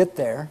 days to get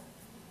there.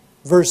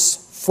 Verse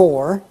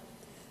 4.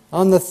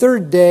 On the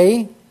third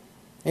day,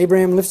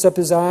 Abraham lifts up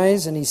his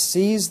eyes and he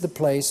sees the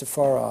place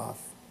afar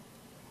off.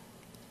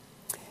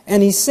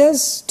 And he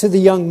says to the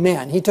young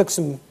men, he took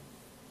some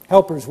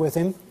helpers with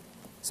him,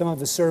 some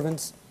of his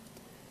servants,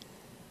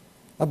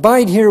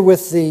 abide here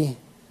with the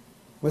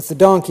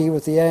donkey,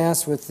 with the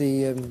ass, with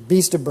the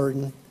beast of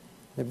burden.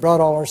 They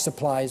brought all our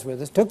supplies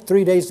with us. It took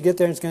 3 days to get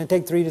there, and it's going to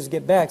take 3 days to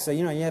get back. So,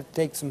 you have to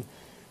take some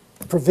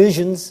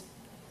provisions.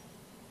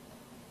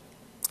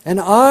 And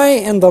I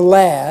and the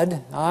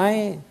lad,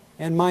 I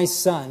and my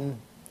son,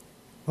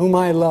 whom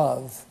I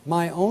love,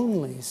 my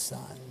only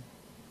son,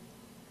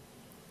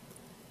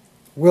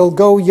 will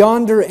go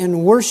yonder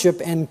and worship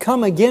and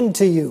come again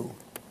to you.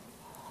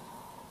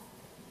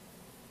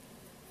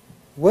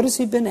 What has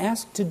he been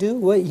asked to do?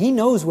 Well, he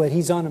knows what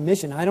he's on a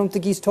mission. I don't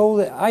think he's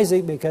told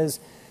Isaac, because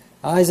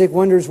Isaac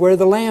wonders where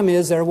the lamb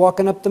is. They're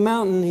walking up the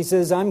mountain. He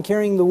says, I'm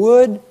carrying the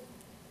wood.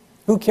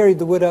 Who carried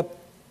the wood up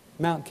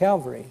Mount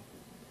Calvary?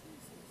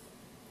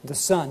 The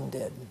Son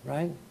did,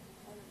 right?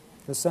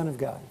 The Son of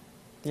God.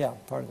 Yeah,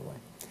 part of the way.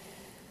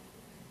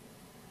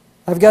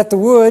 I've got the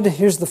wood.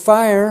 Here's the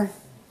fire.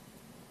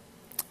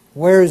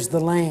 Where is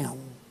the lamb?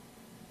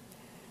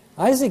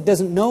 Isaac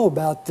doesn't know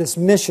about this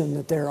mission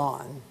that they're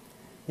on.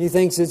 He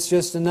thinks it's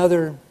just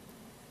another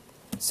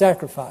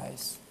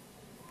sacrifice.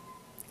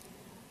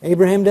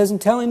 Abraham doesn't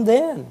tell him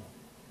then.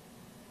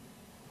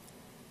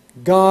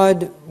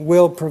 God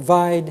will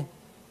provide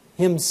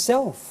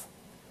Himself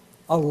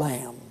a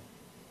lamb.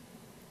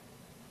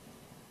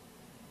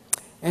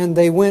 And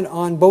they went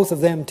on, both of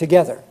them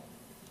together.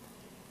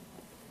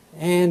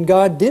 And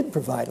God did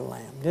provide a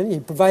lamb, didn't He? He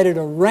provided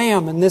a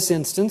ram in this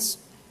instance,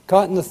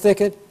 caught in the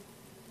thicket.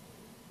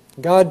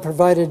 God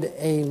provided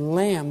a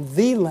lamb,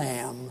 the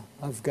Lamb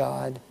of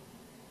God,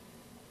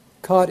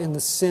 caught in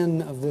the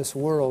sin of this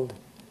world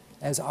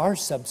as our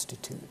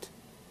substitute.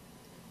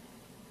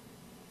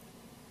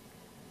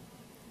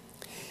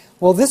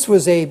 Well, this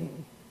was a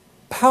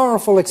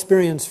powerful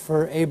experience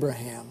for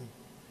Abraham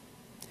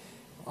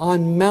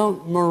on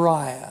Mount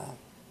Moriah.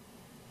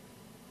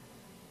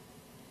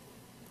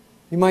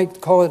 You might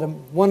call it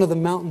one of the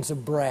mountains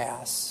of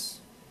brass.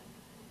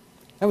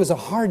 That was a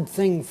hard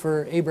thing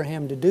for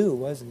Abraham to do,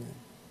 wasn't it?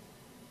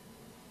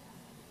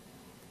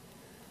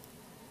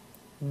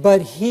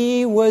 But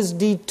he was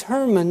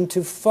determined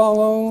to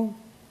follow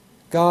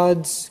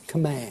God's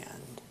command.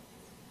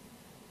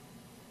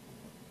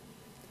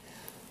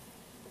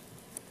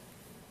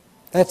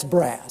 That's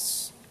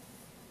brass.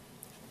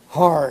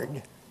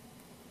 Hard.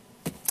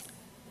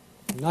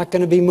 Not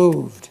going to be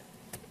moved.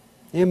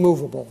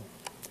 Immovable.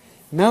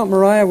 Mount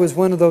Moriah was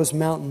one of those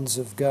mountains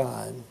of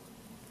God.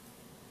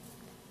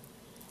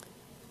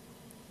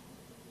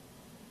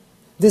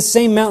 This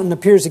same mountain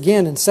appears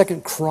again in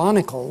 2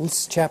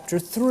 Chronicles chapter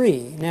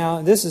 3.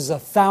 Now, this is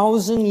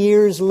 1,000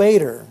 years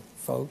later,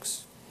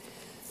 folks.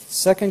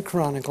 2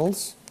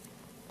 Chronicles.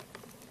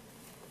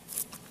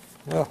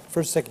 1st,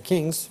 2nd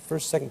Kings,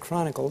 1st, 2nd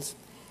Chronicles.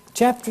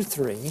 Chapter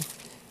 3.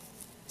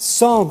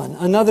 Solomon,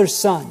 another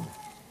son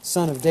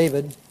of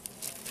David,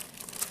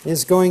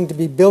 is going to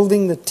be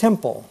building the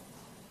temple.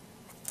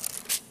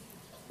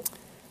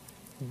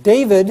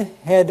 David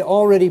had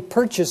already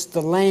purchased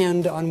the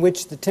land on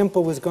which the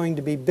temple was going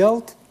to be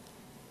built.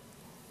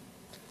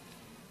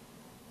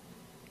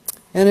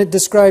 And it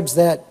describes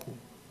that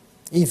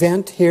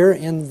event here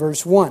in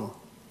verse 1.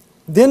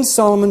 Then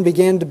Solomon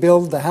began to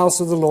build the house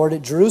of the Lord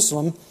at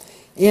Jerusalem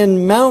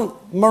in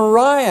Mount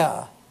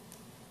Moriah,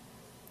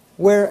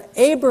 where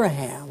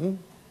Abraham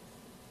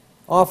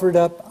offered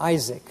up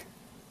Isaac,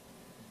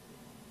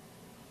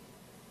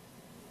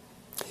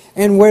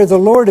 and where the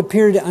Lord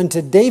appeared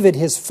unto David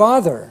his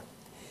father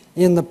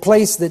in the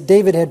place that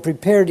David had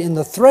prepared in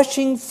the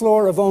threshing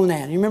floor of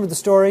Onan. You remember the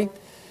story?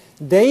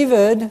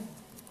 David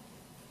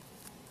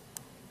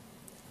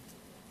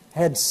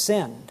had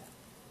sinned.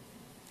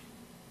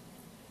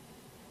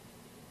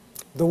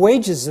 The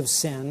wages of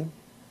sin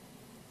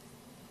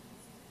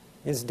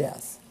is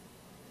death.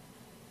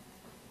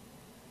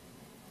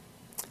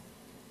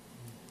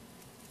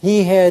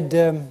 He had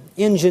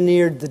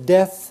engineered the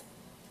death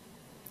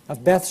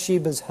of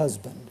Bathsheba's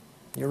husband,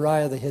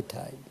 Uriah the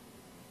Hittite.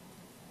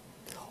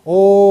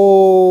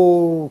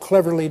 Oh,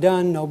 cleverly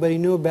done. Nobody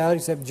knew about it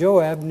except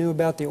Joab knew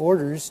about the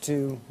orders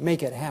to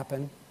make it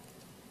happen.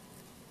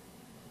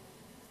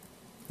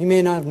 He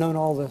may not have known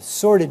all the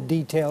sordid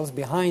details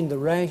behind the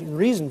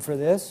reason for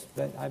this,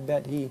 but I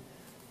bet he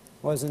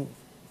wasn't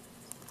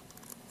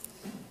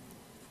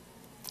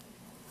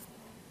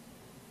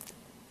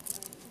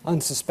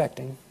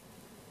unsuspecting.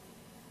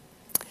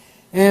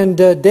 And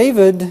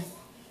David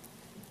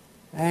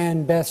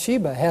and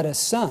Bathsheba had a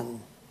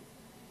son.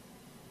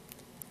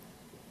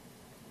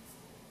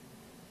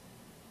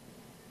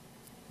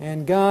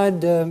 And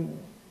God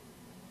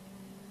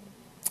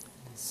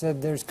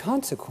said, there's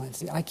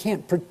consequences. I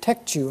can't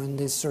protect you in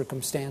these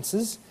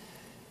circumstances.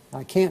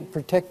 I can't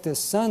protect this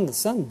son. The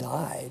son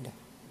died.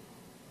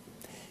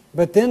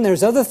 But then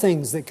there's other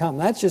things that come.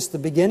 That's just the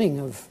beginning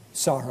of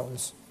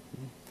sorrows.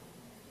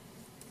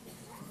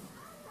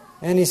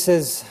 And he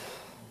says,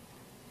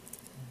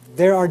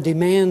 there are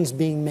demands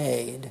being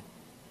made.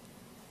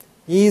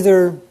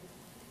 Either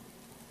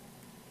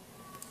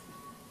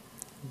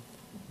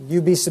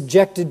you be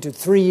subjected to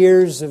 3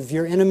 years of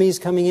your enemies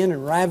coming in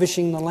and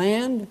ravishing the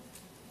land,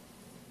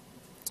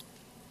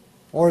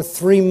 or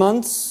 3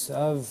 months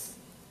of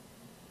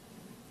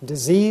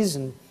disease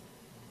and...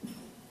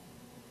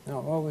 No,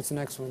 what's the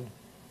next one?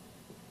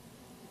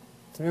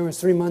 Remember, it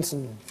was 3 months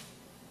and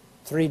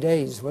 3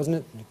 days, wasn't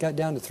it? It got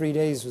down to 3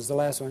 days was the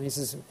last one. He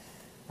says...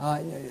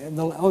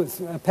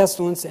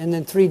 pestilence, and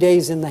then 3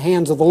 days in the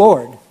hands of the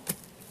Lord.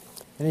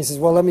 And he says,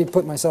 well, let me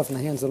put myself in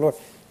the hands of the Lord.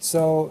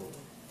 So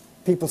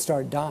people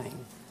started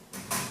dying.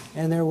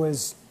 And there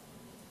was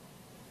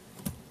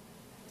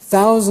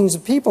thousands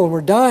of people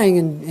were dying,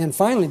 and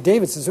finally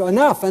David says,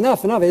 enough.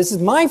 This is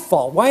my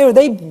fault. Why are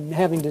they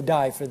having to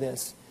die for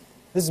this?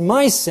 This is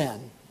my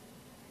sin.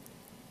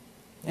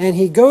 And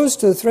he goes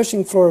to the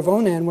threshing floor of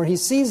Onan, where he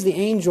sees the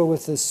angel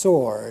with the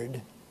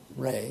sword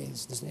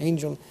raised. This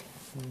angel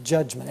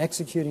judgment,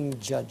 executing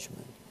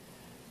judgment.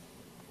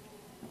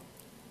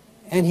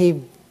 And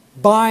he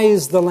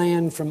buys the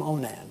land from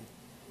Onan.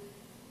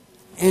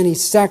 And he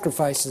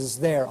sacrifices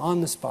there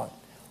on the spot,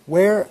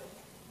 where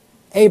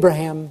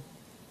Abraham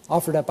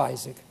offered up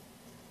Isaac.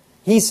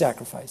 He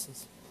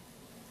sacrifices.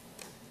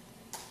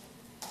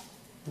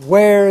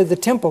 Where the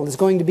temple is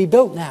going to be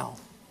built now,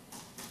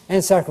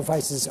 and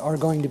sacrifices are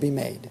going to be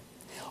made.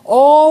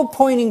 All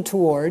pointing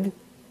toward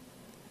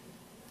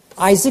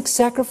Isaac's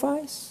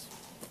sacrifice,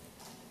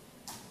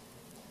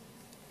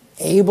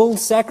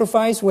 Abel's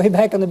sacrifice way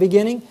back in the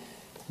beginning,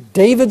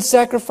 David's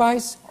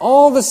sacrifice,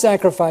 all the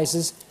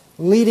sacrifices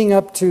leading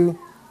up to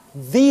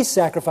the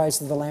sacrifice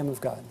of the Lamb of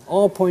God,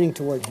 all pointing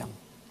toward Him.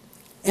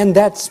 And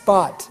that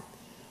spot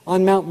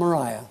on Mount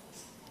Moriah,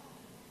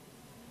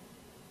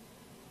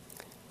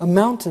 a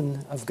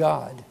mountain of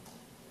God,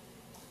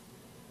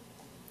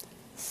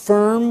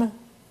 firm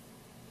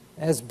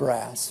as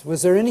brass.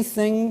 Was there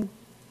anything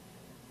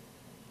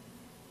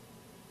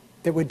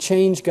that would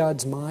change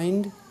God's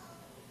mind?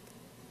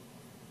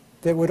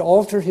 That would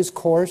alter His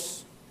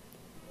course?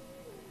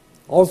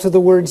 Alter the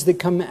words that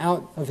come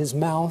out of His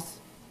mouth?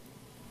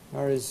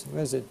 Or what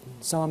is it,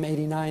 Psalm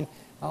 89?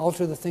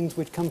 Alter the things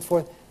which come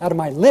forth out of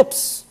my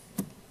lips.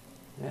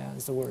 Yeah,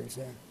 there's the words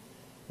there.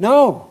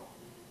 No!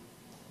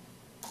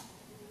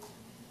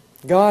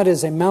 God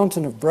is a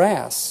mountain of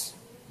brass.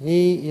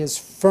 He is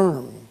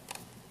firm.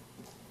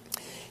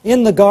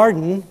 In the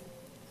garden,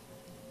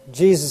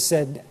 Jesus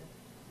said,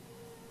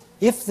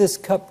 if this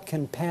cup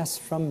can pass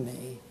from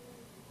me.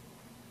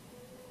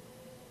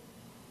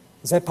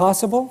 Is that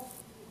possible?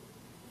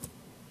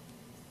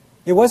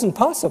 It wasn't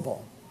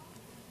possible.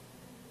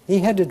 He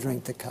had to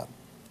drink the cup.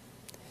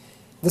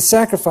 The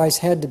sacrifice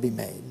had to be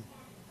made.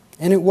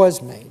 And it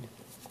was made.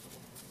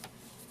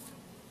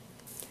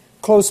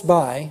 Close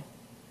by,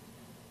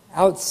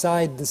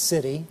 outside the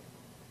city,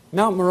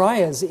 Mount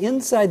Moriah is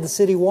inside the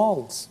city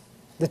walls.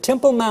 The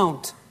Temple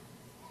Mount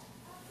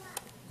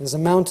is a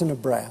mountain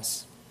of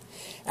brass.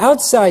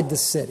 Outside the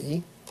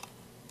city,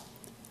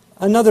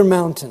 another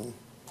mountain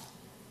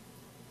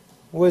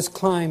was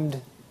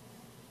climbed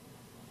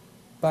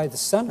by the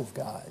Son of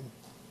God.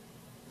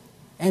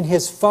 And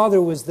His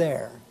Father was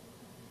there.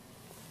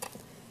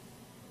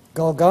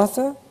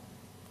 Golgotha,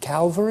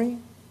 Calvary,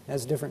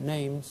 has different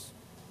names.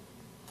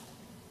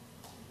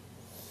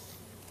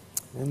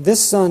 And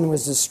this sun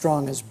was as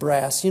strong as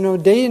brass. You know,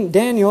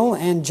 Daniel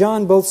and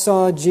John both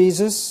saw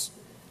Jesus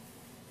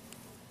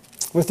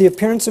with the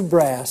appearance of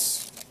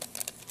brass.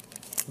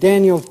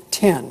 Daniel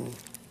 10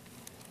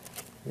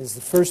 is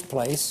the first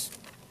place.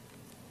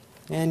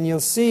 And you'll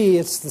see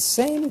it's the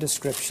same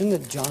description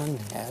that John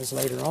has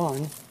later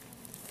on.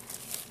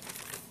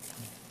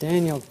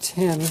 Daniel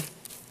 10,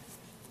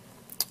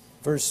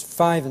 verse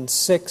 5 and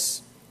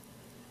 6.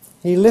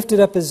 He lifted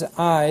up his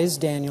eyes,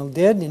 Daniel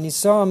did, and he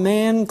saw a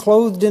man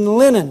clothed in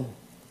linen.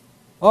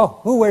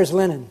 Oh, who wears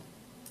linen?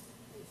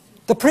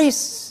 The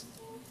priests.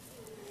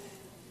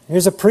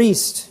 Here's a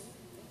priest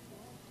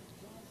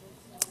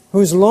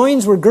whose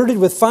loins were girded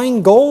with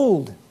fine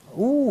gold.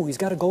 Ooh, he's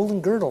got a golden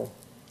girdle.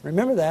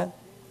 Remember that.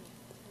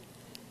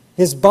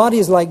 His body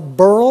is like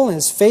beryl, and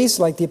his face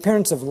like the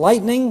appearance of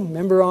lightning.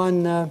 Remember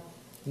on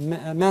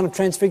Mount of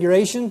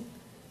Transfiguration?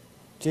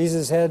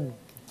 Jesus had,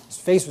 his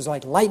face was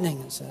like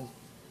lightning, it says.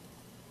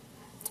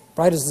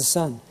 Bright as the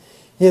sun.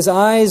 His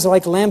eyes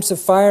like lamps of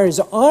fire,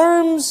 his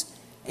arms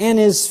and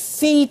his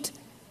feet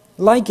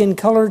like in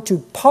color to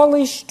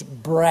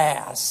polished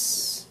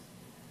brass.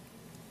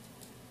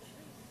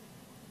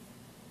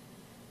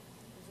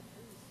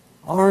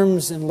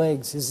 Arms and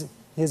legs,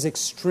 his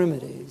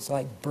extremities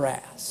like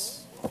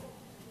brass.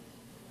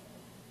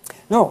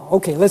 No,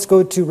 okay, let's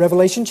go to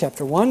Revelation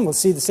chapter 1. We'll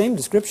see the same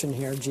description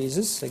here of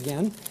Jesus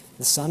again.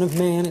 The Son of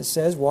Man, it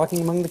says, walking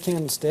among the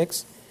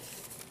candlesticks.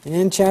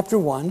 In chapter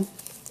 1.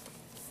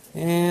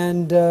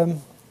 And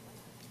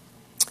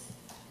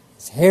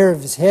his hair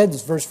of his head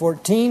is verse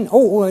 14.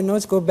 Oh, no,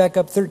 let's go back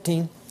up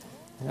 13.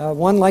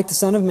 One like the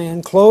Son of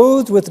Man,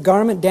 clothed with a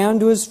garment down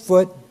to his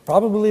foot,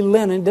 probably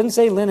linen. It didn't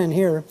say linen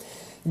here.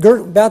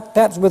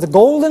 Perhaps with a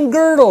golden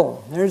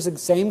girdle. There's the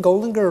same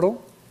golden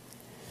girdle.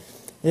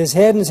 His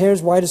head and his hair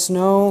is white as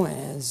snow.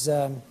 His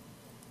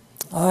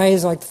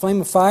eyes like the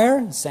flame of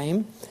fire.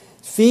 Same.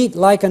 Feet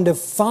like unto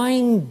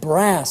fine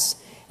brass,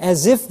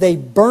 as if they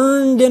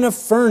burned in a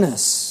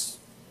furnace.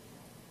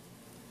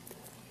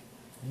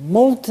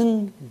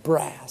 Molten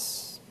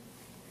brass.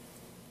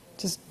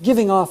 Just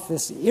giving off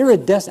this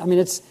iridescent,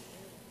 it's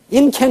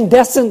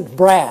incandescent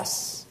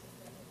brass.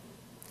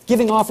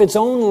 Giving off its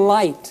own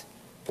light.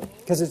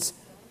 Because it's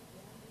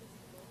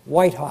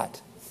white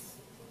hot.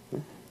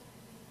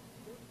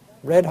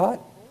 Red hot?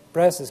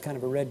 Brass is kind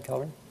of a red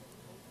color.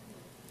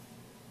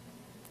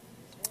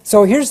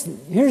 So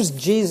here's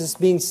Jesus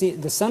being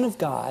seen, the Son of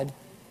God,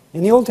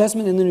 in the Old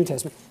Testament and the New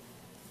Testament.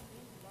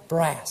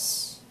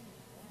 Brass.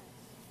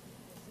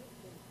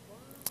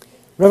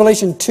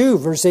 Revelation 2,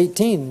 verse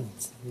 18,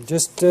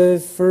 just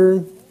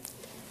for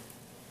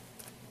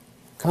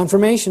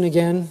Confirmation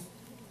again.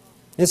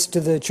 This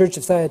to the church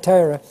of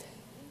Thyatira.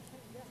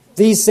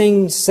 These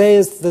things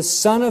saith the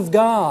Son of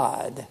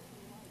God,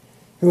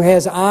 who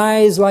has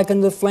eyes like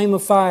unto the flame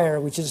of fire,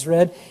 which is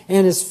read,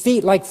 and his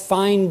feet like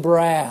fine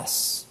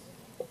brass.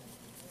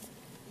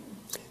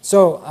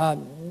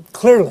 So,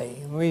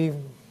 clearly,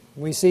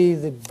 we see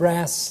the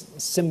brass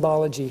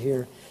symbology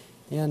here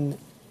in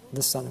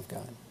the Son of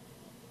God.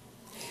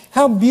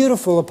 How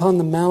beautiful upon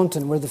the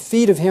mountain were the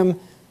feet of him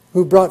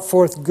who brought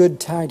forth good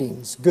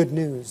tidings, good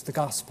news, the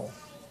gospel.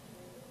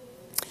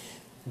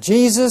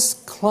 Jesus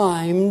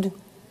climbed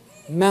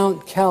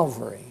Mount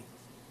Calvary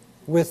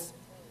with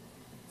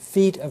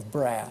feet of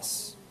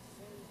brass.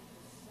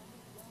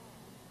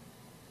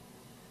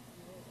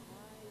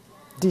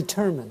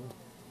 Determined.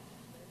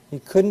 He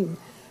couldn't.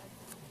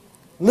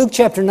 Luke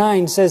chapter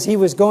 9 says he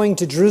was going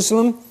to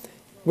Jerusalem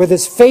with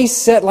his face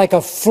set like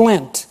a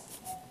flint.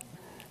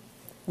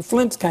 The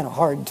flint's kind of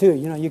hard too.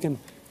 You know, you can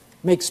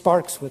make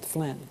sparks with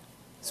flint.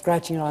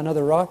 Scratching it on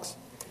other rocks.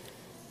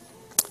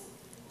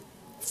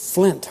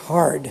 Flint,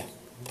 hard.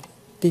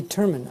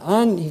 Determined.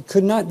 He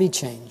could not be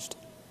changed.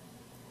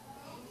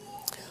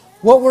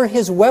 What were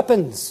his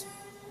weapons?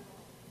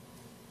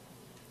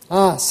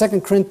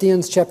 2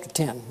 Corinthians chapter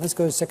 10. Let's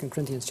go to 2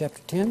 Corinthians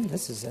chapter 10.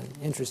 This is an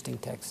interesting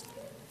text.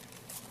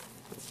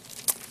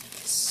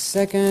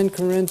 2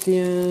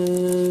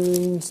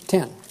 Corinthians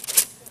 10.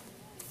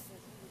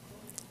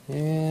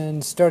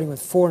 And starting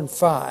with 4 and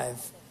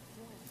 5.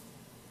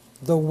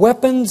 The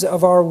weapons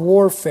of our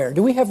warfare.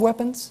 Do we have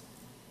weapons?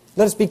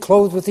 Let us be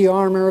clothed with the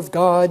armor of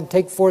God and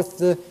take forth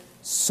the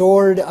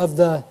sword of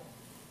the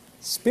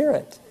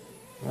Spirit.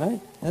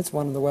 Right? That's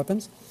one of the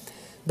weapons.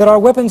 But our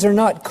weapons are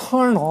not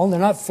carnal. They're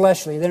not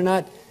fleshly. They're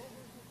not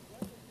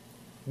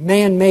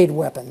man-made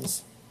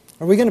weapons.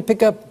 Are we going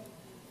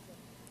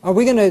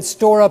to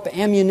store up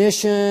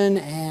ammunition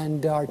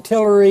and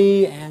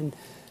artillery and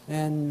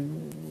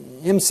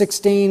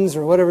M16s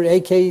or whatever,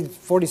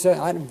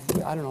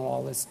 AK-47? I don't know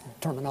all this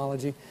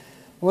terminology.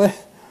 What?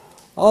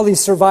 All these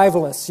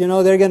survivalists, you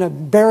know, they're going to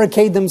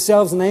barricade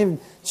themselves and they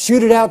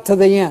shoot it out to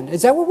the end.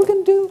 Is that what we're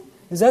going to do?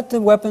 Is that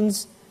the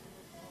weapons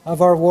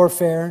of our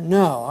warfare?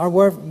 No, our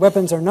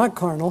weapons are not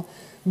carnal,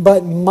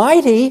 but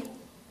mighty.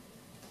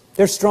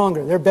 They're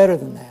stronger. They're better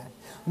than that.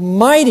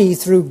 Mighty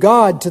through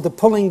God to the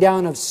pulling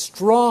down of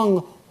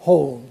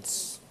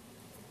strongholds.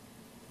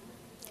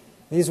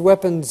 These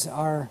weapons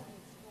are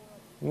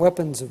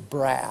weapons of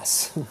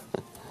brass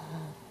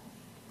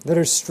that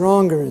are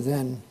stronger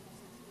than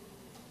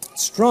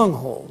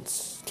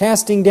strongholds,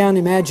 casting down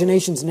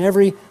imaginations and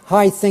every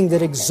high thing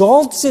that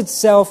exalts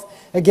itself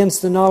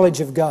against the knowledge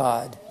of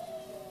God,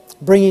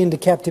 bringing into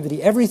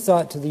captivity every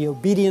thought to the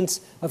obedience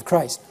of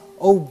Christ.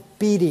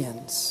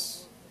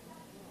 Obedience.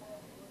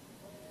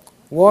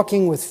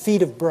 Walking with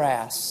feet of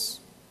brass.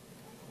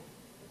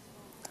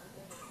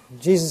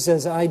 Jesus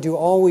says, I do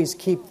always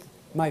keep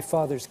my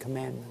Father's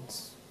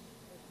commandments.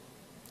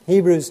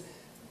 Hebrews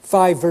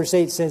 5 verse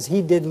 8 says,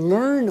 He did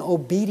learn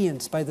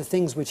obedience by the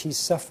things which He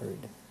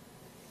suffered.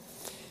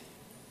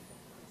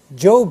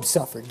 Job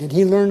suffered. Did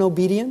he learn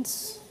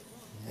obedience?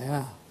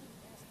 Yeah.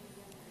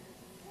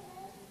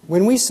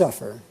 When we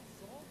suffer,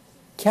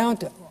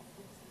 count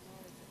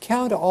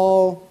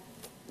all,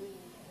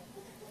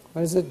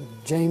 what is it,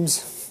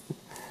 James?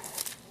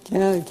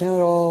 count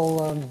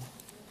all,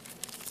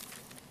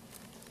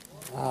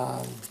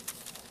 oh,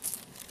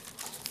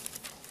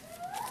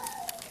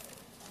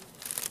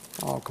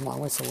 come on,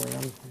 what's the word?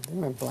 I'm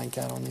going to blank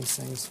out on these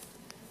things.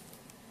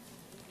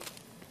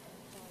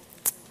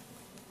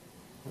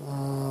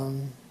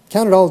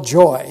 Count it all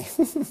joy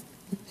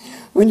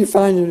when you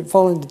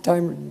fall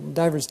into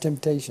diverse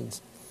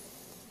temptations.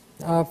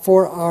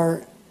 For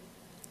our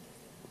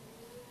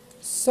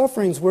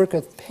sufferings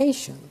worketh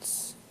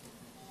patience.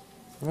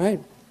 Right?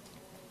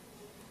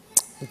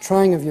 The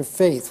trying of your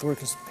faith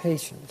worketh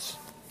patience.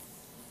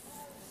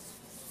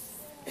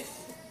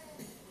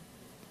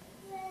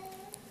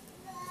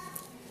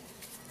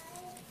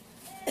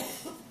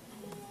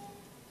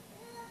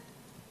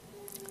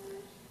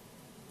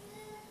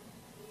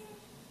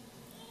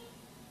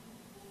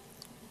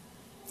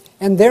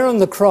 And there on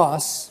the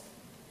cross,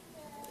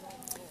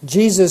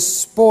 Jesus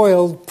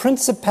spoiled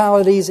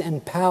principalities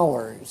and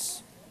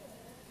powers.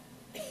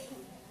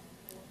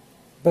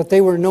 But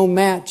they were no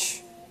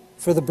match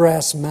for the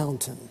brass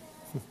mountain.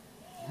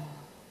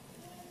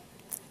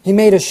 He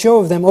made a show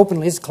of them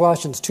openly. This is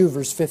Colossians 2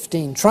 verse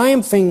 15.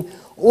 Triumphing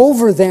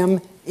over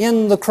them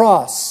in the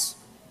cross.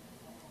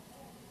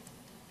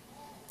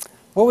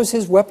 What was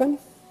his weapon?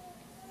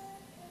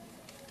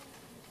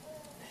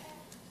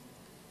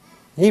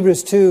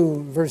 Hebrews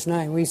 2, verse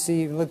 9, we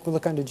see,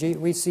 look unto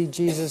Jesus, we see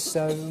Jesus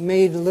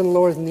made a little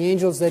lower than the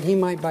angels that He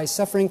might by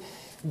suffering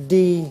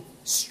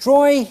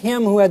destroy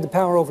him who had the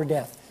power over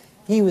death.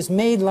 He was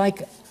made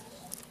like,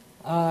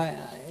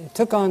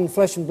 took on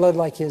flesh and blood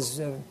like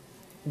His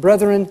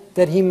brethren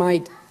that He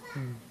might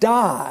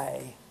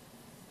die.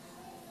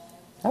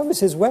 That was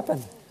His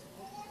weapon.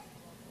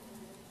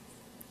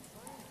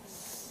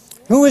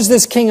 Who is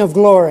this King of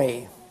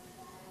glory?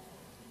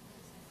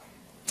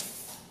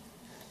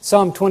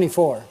 Psalm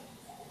 24.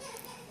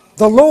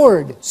 The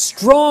Lord,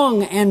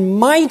 strong and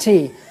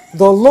mighty,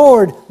 the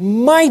Lord,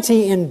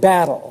 mighty in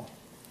battle.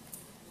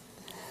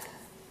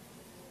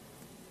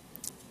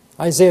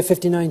 Isaiah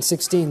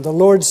 59:16. The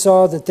Lord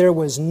saw that there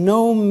was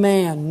no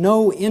man,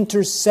 no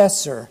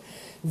intercessor.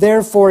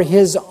 Therefore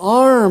his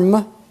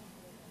arm,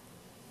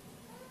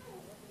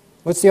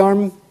 what's the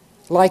arm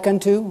like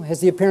unto?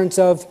 Has the appearance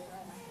of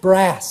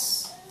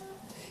brass.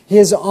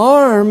 His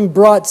arm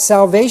brought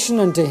salvation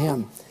unto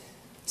him.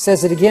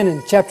 Says it again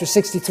in chapter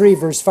 63,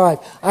 verse 5.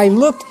 I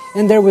looked,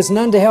 and there was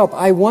none to help.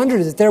 I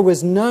wondered that there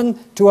was none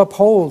to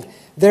uphold.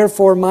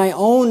 Therefore my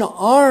own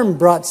arm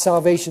brought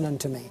salvation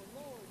unto me.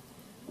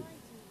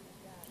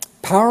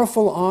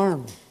 Powerful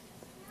arm,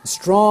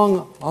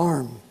 strong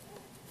arm.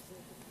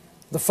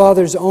 The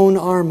Father's own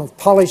arm of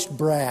polished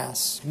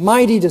brass,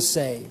 mighty to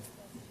save.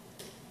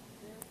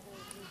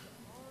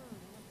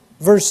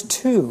 Verse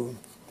 2,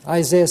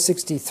 Isaiah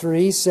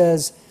 63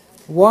 says,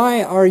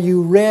 Why are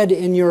you red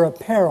in your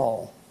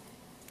apparel,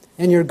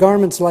 and your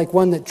garments like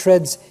one that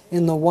treads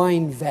in the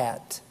wine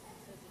vat?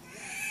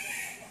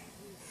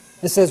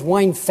 It says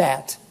wine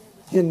fat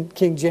in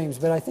King James,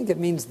 but I think it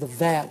means the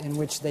vat in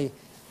which they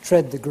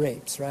tread the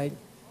grapes, right?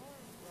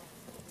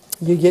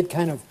 You get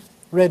kind of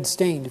red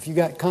stained if you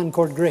got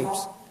Concord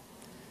grapes.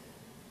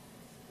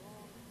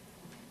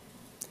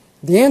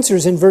 The answer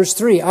is in verse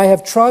 3. I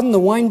have trodden the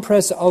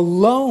winepress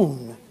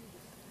alone.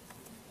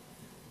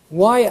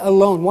 Why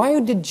alone? Why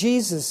did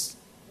Jesus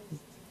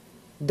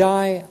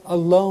die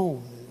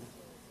alone?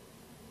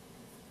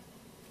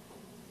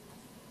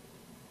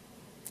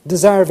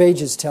 Desire of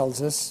Ages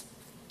tells us,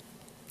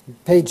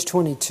 page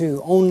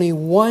 22, only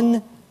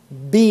one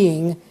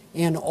being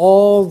in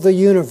all the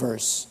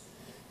universe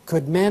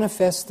could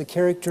manifest the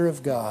character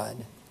of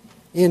God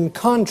in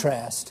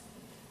contrast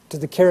to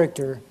the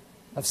character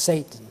of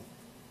Satan.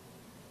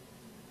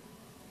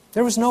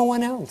 There was no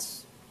one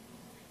else.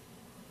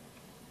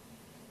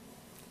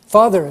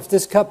 Father, if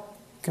this cup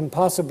can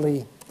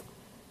possibly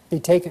be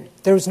taken,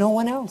 there was no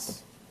one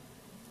else.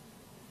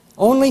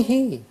 Only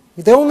He.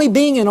 The only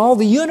being in all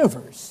the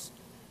universe.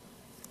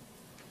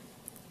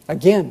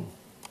 Again,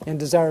 in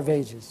Desire of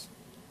Ages,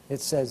 it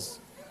says,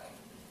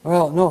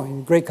 well, no,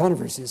 in Great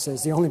Controversy it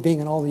says, the only being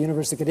in all the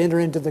universe that could enter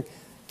into the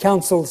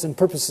counsels and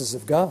purposes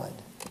of God.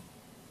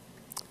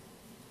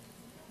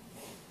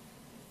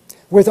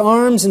 With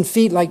arms and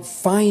feet like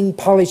fine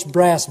polished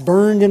brass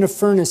burned in a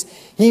furnace,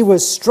 He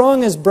was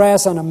strong as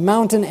brass on a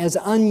mountain, as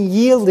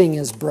unyielding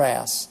as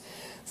brass.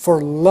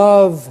 For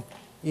love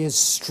is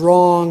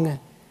strong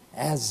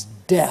as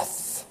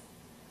death.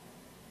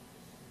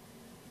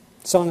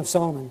 Song of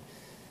Solomon,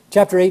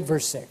 chapter 8,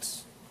 verse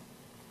 6.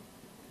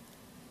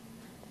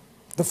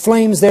 The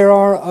flames there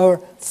are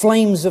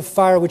flames of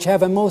fire which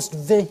have a most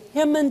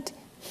vehement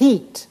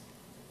heat.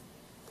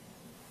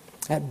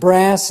 That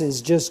brass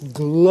is just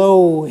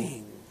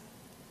glowing.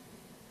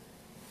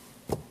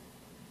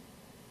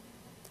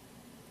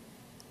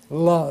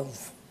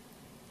 Love.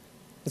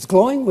 It's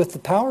glowing with the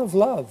power of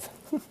love.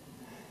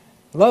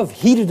 Love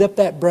heated up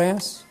that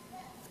brass.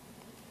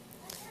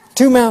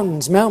 Two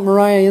mountains, Mount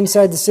Moriah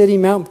inside the city,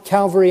 Mount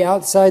Calvary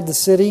outside the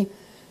city.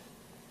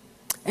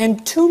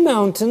 And two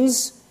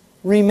mountains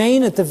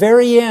remain at the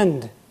very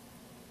end.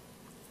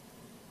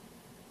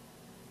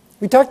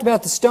 We talked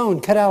about the stone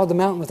cut out of the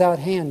mountain without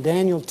hand,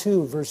 Daniel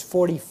 2, verse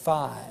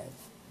 45.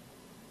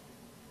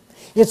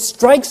 It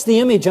strikes the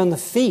image on the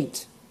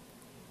feet,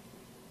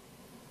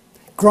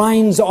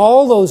 grinds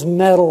all those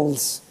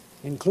metals,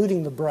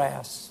 including the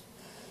brass,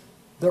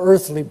 the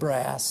earthly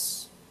brass.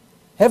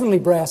 Heavenly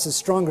brass is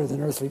stronger than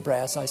earthly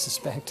brass, I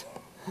suspect.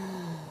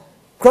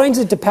 Grinds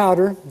it to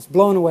powder, it's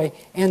blown away,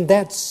 and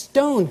that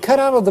stone cut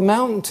out of the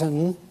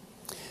mountain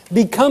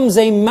becomes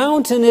a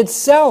mountain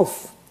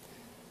itself.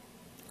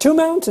 Two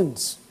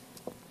mountains.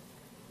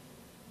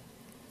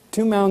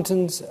 Two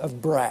mountains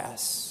of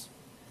brass.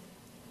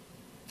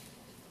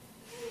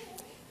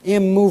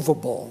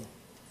 Immovable,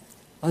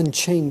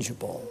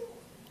 unchangeable.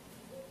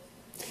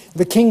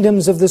 The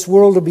kingdoms of this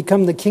world will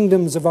become the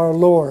kingdoms of our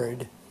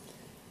Lord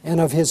and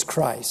of His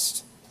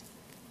Christ.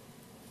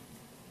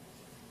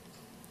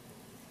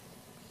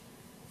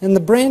 And the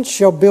branch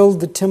shall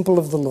build the temple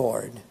of the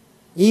Lord.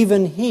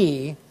 Even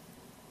he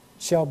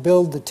shall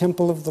build the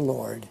temple of the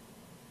Lord.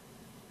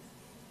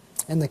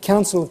 And the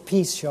counsel of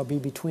peace shall be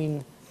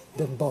between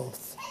them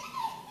both.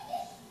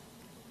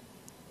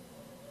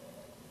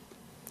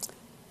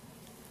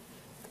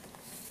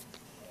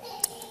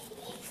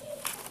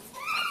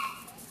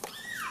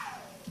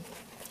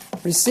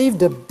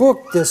 Received a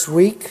book this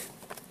week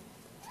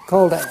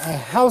called A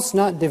House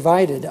Not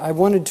Divided. I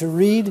wanted to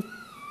read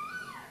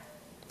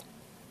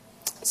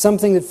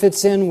something that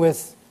fits in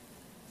with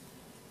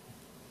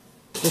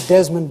the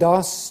Desmond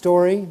Doss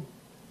story,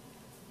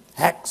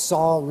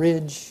 Hacksaw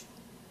Ridge,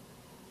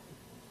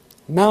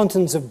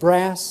 mountains of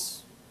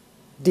brass,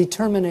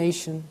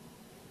 determination,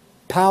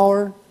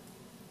 power,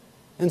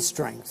 and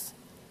strength.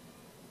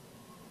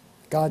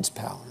 God's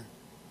power.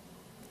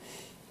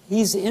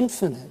 He's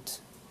infinite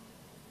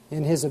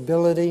in His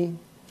ability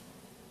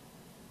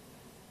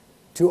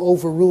to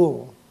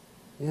overrule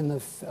in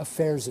the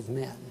affairs of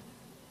men.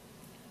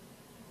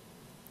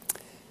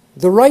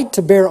 The right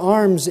to bear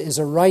arms is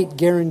a right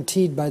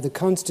guaranteed by the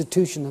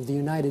Constitution of the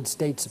United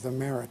States of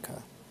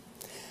America.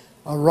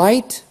 A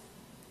right,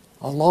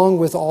 along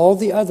with all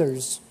the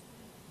others,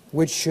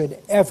 which should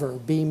ever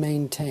be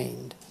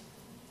maintained.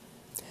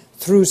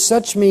 Through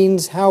such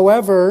means,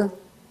 however,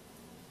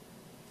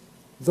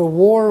 the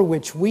war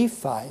which we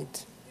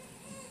fight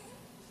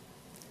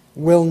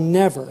will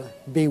never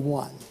be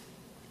won.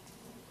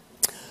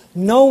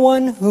 No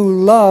one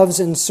who loves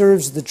and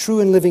serves the true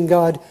and living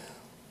God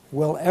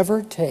will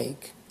ever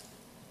take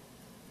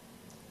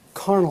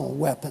carnal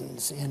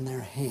weapons in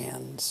their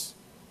hands.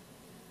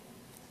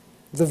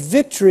 The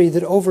victory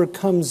that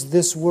overcomes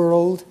this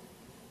world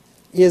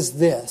is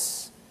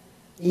this,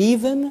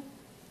 even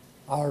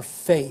our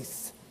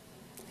faith.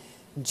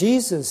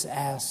 Jesus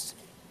asked,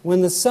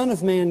 when the Son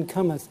of Man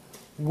cometh,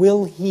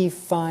 will he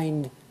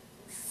find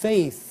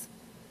faith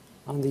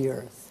on the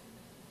earth?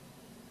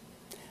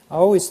 I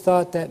always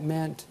thought that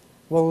meant,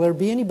 will there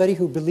be anybody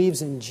who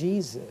believes in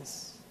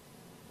Jesus?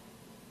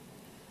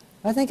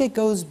 I think it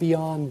goes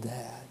beyond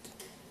that.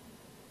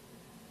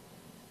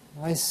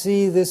 I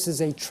see this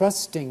as a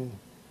trusting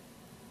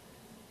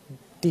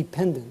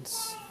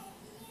dependence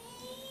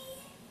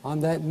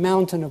on that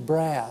mountain of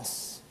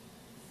brass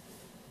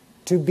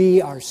to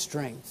be our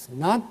strength,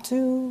 not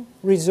to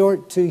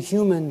resort to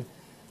human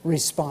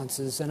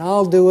responses, and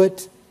I'll do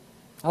it,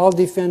 I'll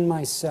defend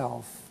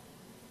myself.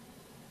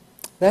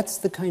 That's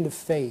the kind of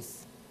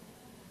faith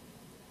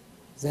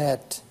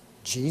that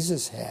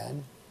Jesus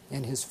had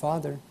and his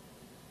Father.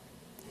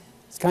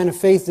 It's the kind of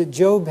faith that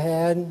Job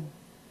had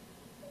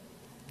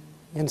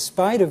in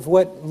spite of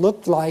what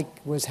looked like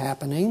was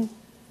happening,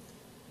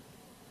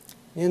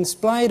 in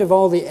spite of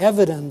all the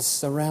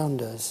evidence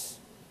around us.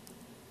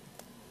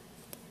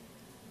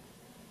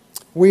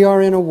 We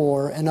are in a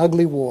war, an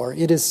ugly war.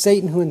 It is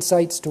Satan who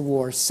incites to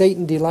war.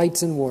 Satan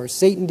delights in war.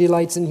 Satan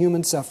delights in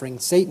human suffering.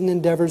 Satan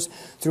endeavors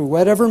through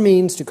whatever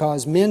means to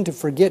cause men to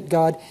forget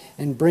God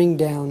and bring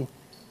down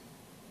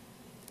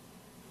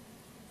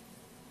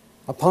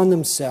upon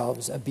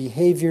themselves a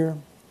behavior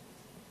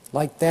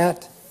like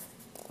that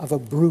of a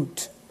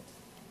brute.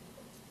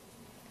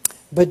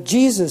 But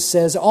Jesus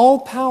says, all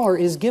power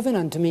is given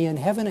unto me in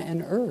heaven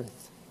and earth.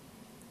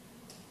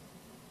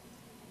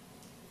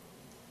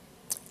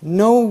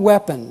 No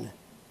weapon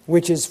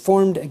which is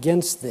formed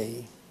against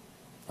thee,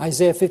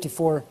 Isaiah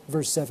 54,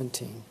 verse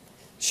 17,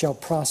 shall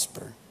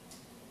prosper.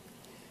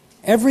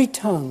 Every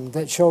tongue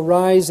that shall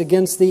rise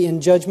against thee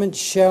in judgment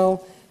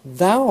shall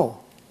thou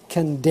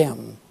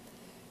condemn.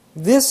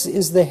 This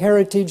is the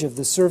heritage of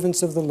the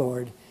servants of the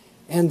Lord,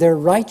 and their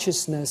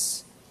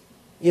righteousness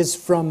is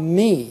from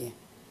me,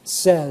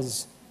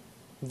 says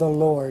the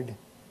Lord.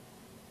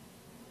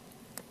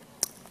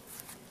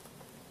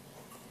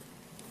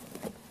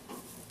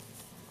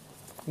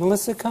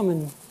 Melissa, come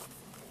and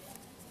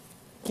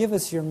give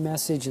us your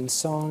message and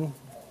song.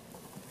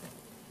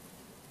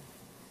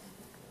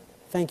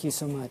 Thank you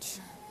so much.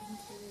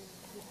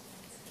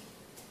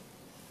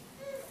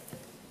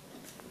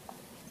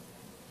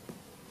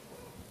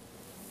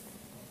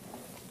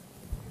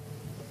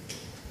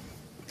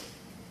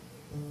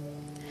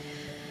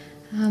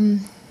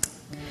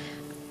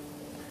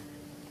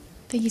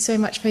 Thank you so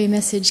much for your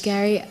message,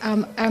 Gary.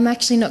 I'm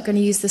actually not going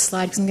to use the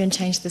slide because I'm going to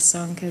change the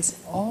song because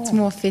it's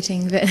more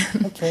fitting. But,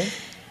 Okay.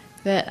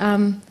 but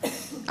I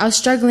was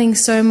struggling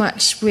so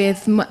much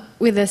with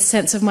a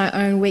sense of my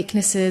own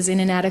weaknesses and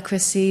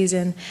inadequacies,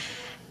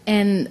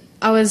 and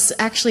I was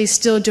actually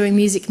still doing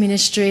music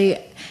ministry.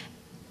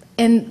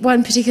 And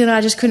one particular night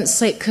I just couldn't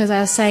sleep because I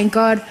was saying,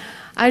 God,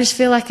 I just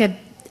feel like a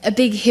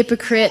big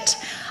hypocrite.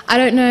 I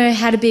don't know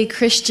how to be a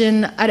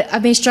Christian.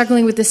 I've been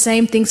struggling with the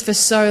same things for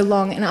so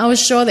long, and I was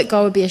sure that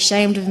God would be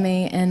ashamed of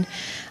me and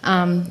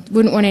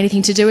wouldn't want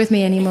anything to do with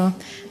me anymore.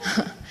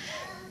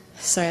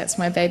 Sorry, that's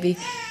my baby.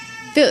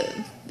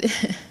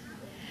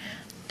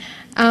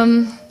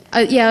 I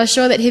was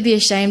sure that he'd be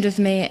ashamed of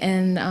me,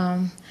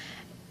 and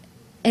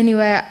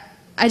anyway,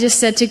 I just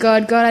said to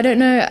God, I don't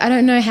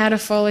know how to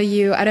follow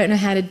you. I don't know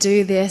how to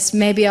do this.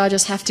 Maybe I'll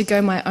just have to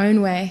go my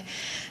own way.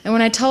 And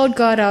when I told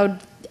God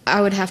I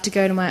would have to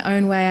go to my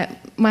own way,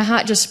 my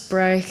heart just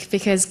broke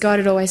because God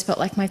had always felt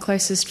like my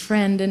closest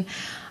friend, and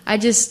I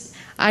just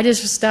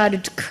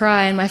started to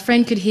cry, and my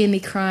friend could hear me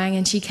crying,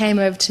 and she came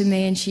over to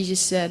me and she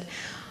just said,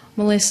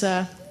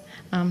 Melissa,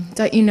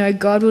 don't you know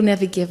God will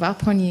never give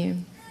up on you?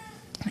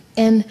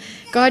 And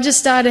God just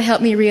started to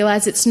help me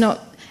realize it's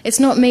not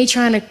me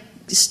trying to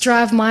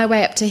strive my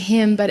way up to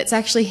him, but it's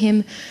actually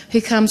him who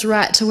comes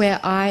right to where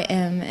I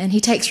am, and he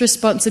takes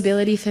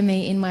responsibility for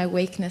me in my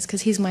weakness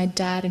because he's my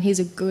dad and he's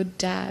a good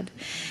dad.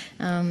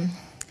 And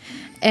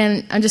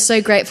I'm just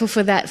so grateful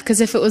for that, because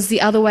if it was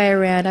the other way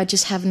around, I'd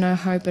just have no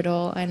hope at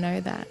all. I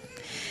know that.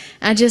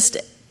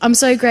 I'm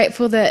so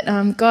grateful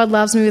that God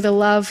loves me with a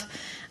love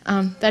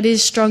that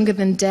is stronger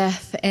than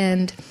death,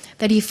 and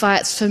that he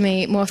fights for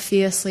me more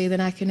fiercely than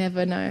I can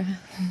ever know.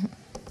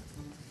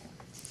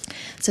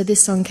 So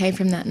this song came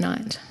from that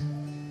night.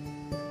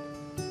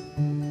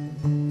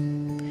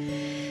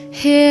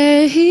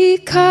 Here he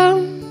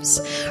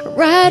comes,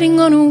 riding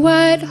on a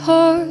white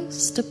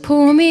horse, to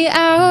pull me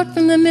out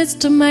from the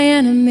midst of my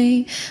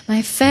enemy,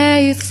 my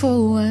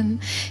faithful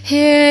one.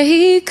 Here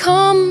he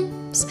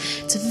comes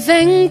to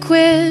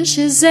vanquish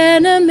his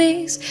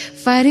enemies,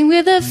 fighting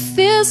with a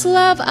fierce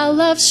love, a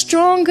love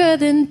stronger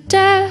than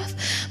death,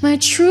 my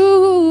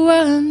true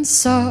one.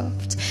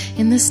 Soft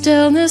in the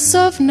stillness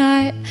of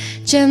night,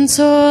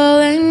 gentle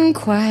and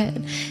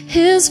quiet,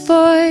 his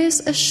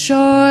voice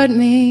assured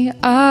me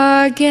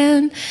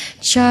again,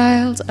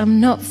 child,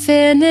 I'm not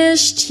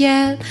finished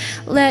yet.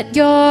 Let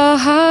your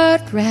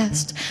heart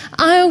rest.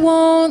 I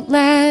won't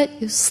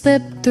let you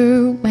slip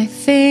through my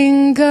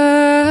fingers.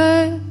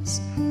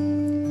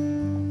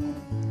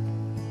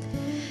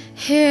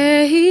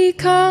 Here he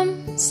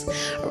comes,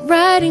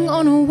 riding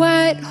on a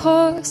white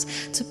horse,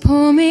 to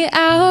pull me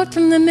out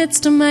from the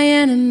midst of my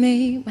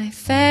enemy, my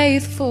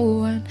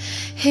faithful one.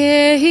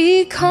 Here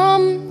he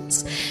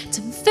comes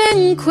to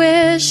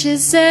vanquish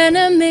his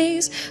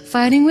enemies,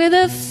 fighting with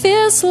a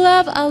fierce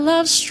love, a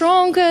love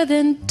stronger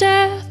than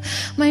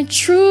death, my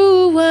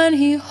true one.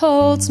 He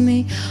holds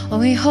me, oh,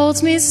 he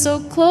holds me so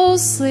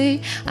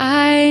closely.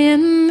 I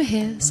am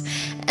his,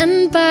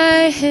 and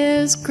by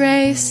his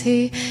grace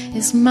he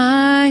is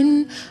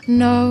mine.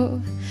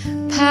 No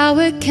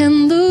power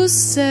can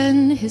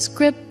loosen his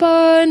grip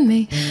on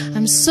me.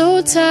 I'm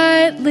so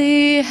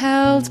tightly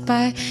held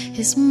by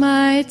his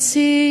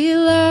mighty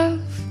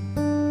love.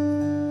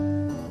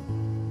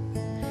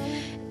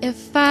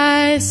 If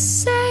I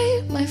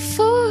say my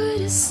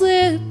foot is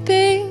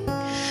slipping,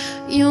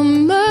 your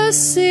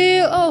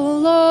mercy, oh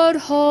Lord,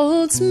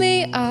 holds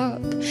me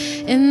up.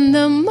 In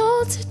the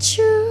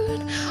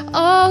multitude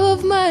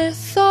of my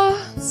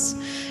thoughts,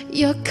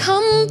 your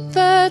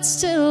comfort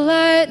still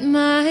light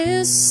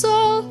my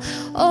soul.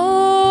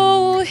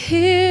 Oh,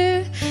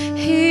 here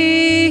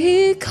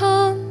he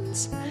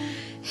comes,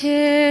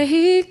 here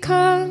he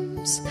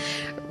comes,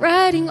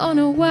 riding on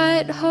a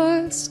white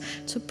horse,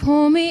 to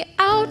pull me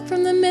out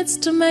from the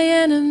midst of my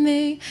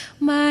enemy,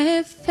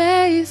 my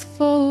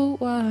faithful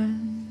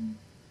one.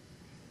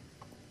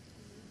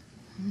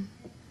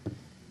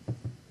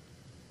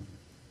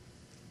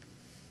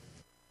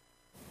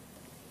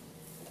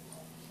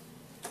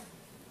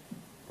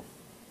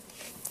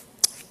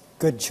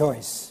 Good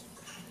choice.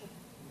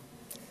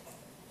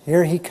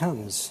 Here he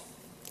comes,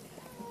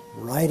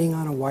 riding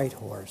on a white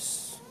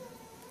horse.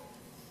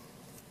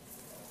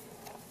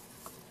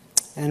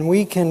 And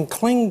we can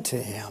cling to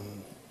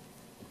him,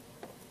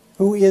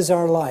 who is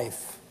our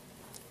life.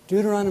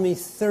 Deuteronomy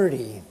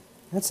 30,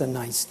 that's a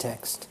nice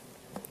text.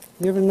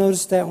 You ever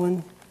noticed that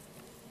one?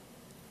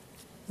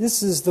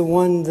 This is the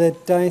one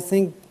that I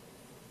think,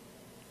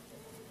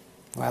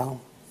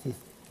 well,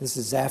 this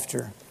is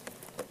after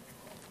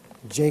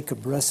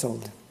Jacob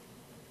wrestled.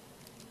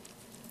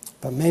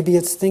 But maybe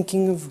it's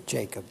thinking of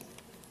Jacob.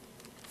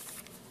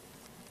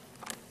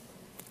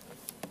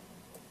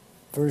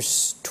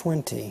 Verse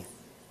 20.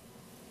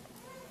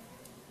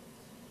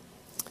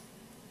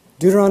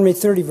 Deuteronomy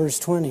 30, verse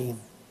 20.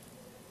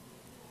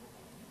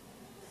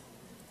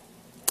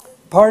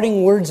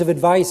 Parting words of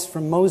advice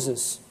from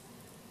Moses.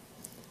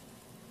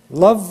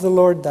 Love the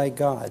Lord thy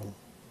God.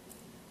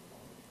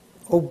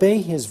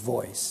 Obey his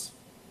voice.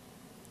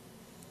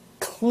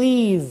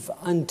 Cleave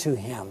unto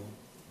him.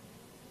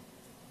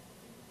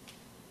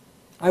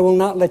 I will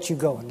not let you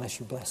go unless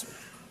you bless me.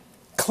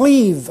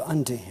 Cleave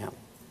unto him.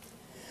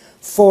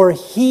 For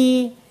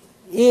he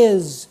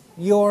is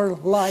your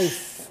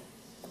life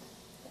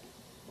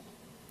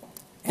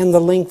and the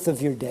length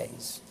of your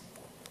days.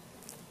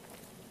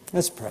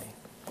 Let's pray.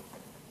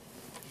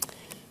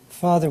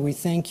 Father, we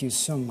thank you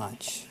so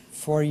much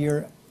for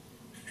your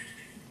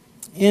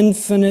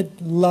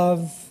infinite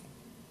love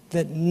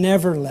that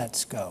never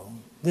lets go,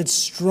 that's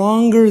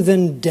stronger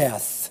than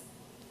death,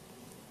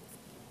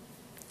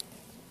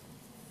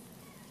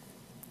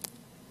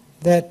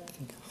 that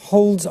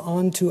holds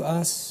on to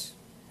us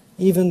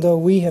even though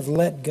we have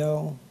let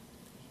go.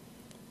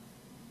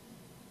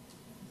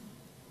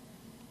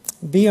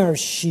 Be our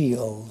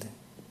shield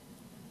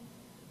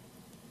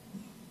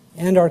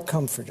and our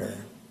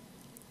comforter.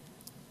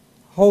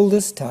 Hold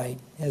us tight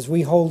as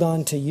we hold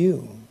on to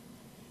you,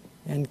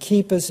 and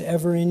keep us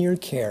ever in your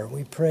care.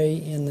 We pray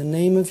in the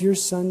name of your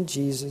Son,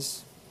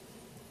 Jesus,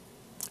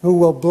 who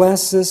will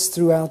bless us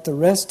throughout the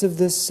rest of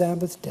this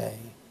Sabbath day,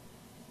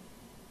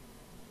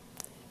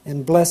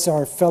 and bless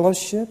our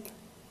fellowship,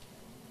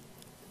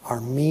 our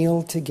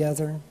meal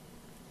together,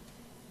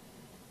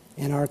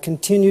 and our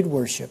continued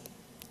worship.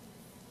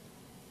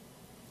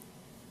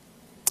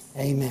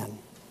 Amen.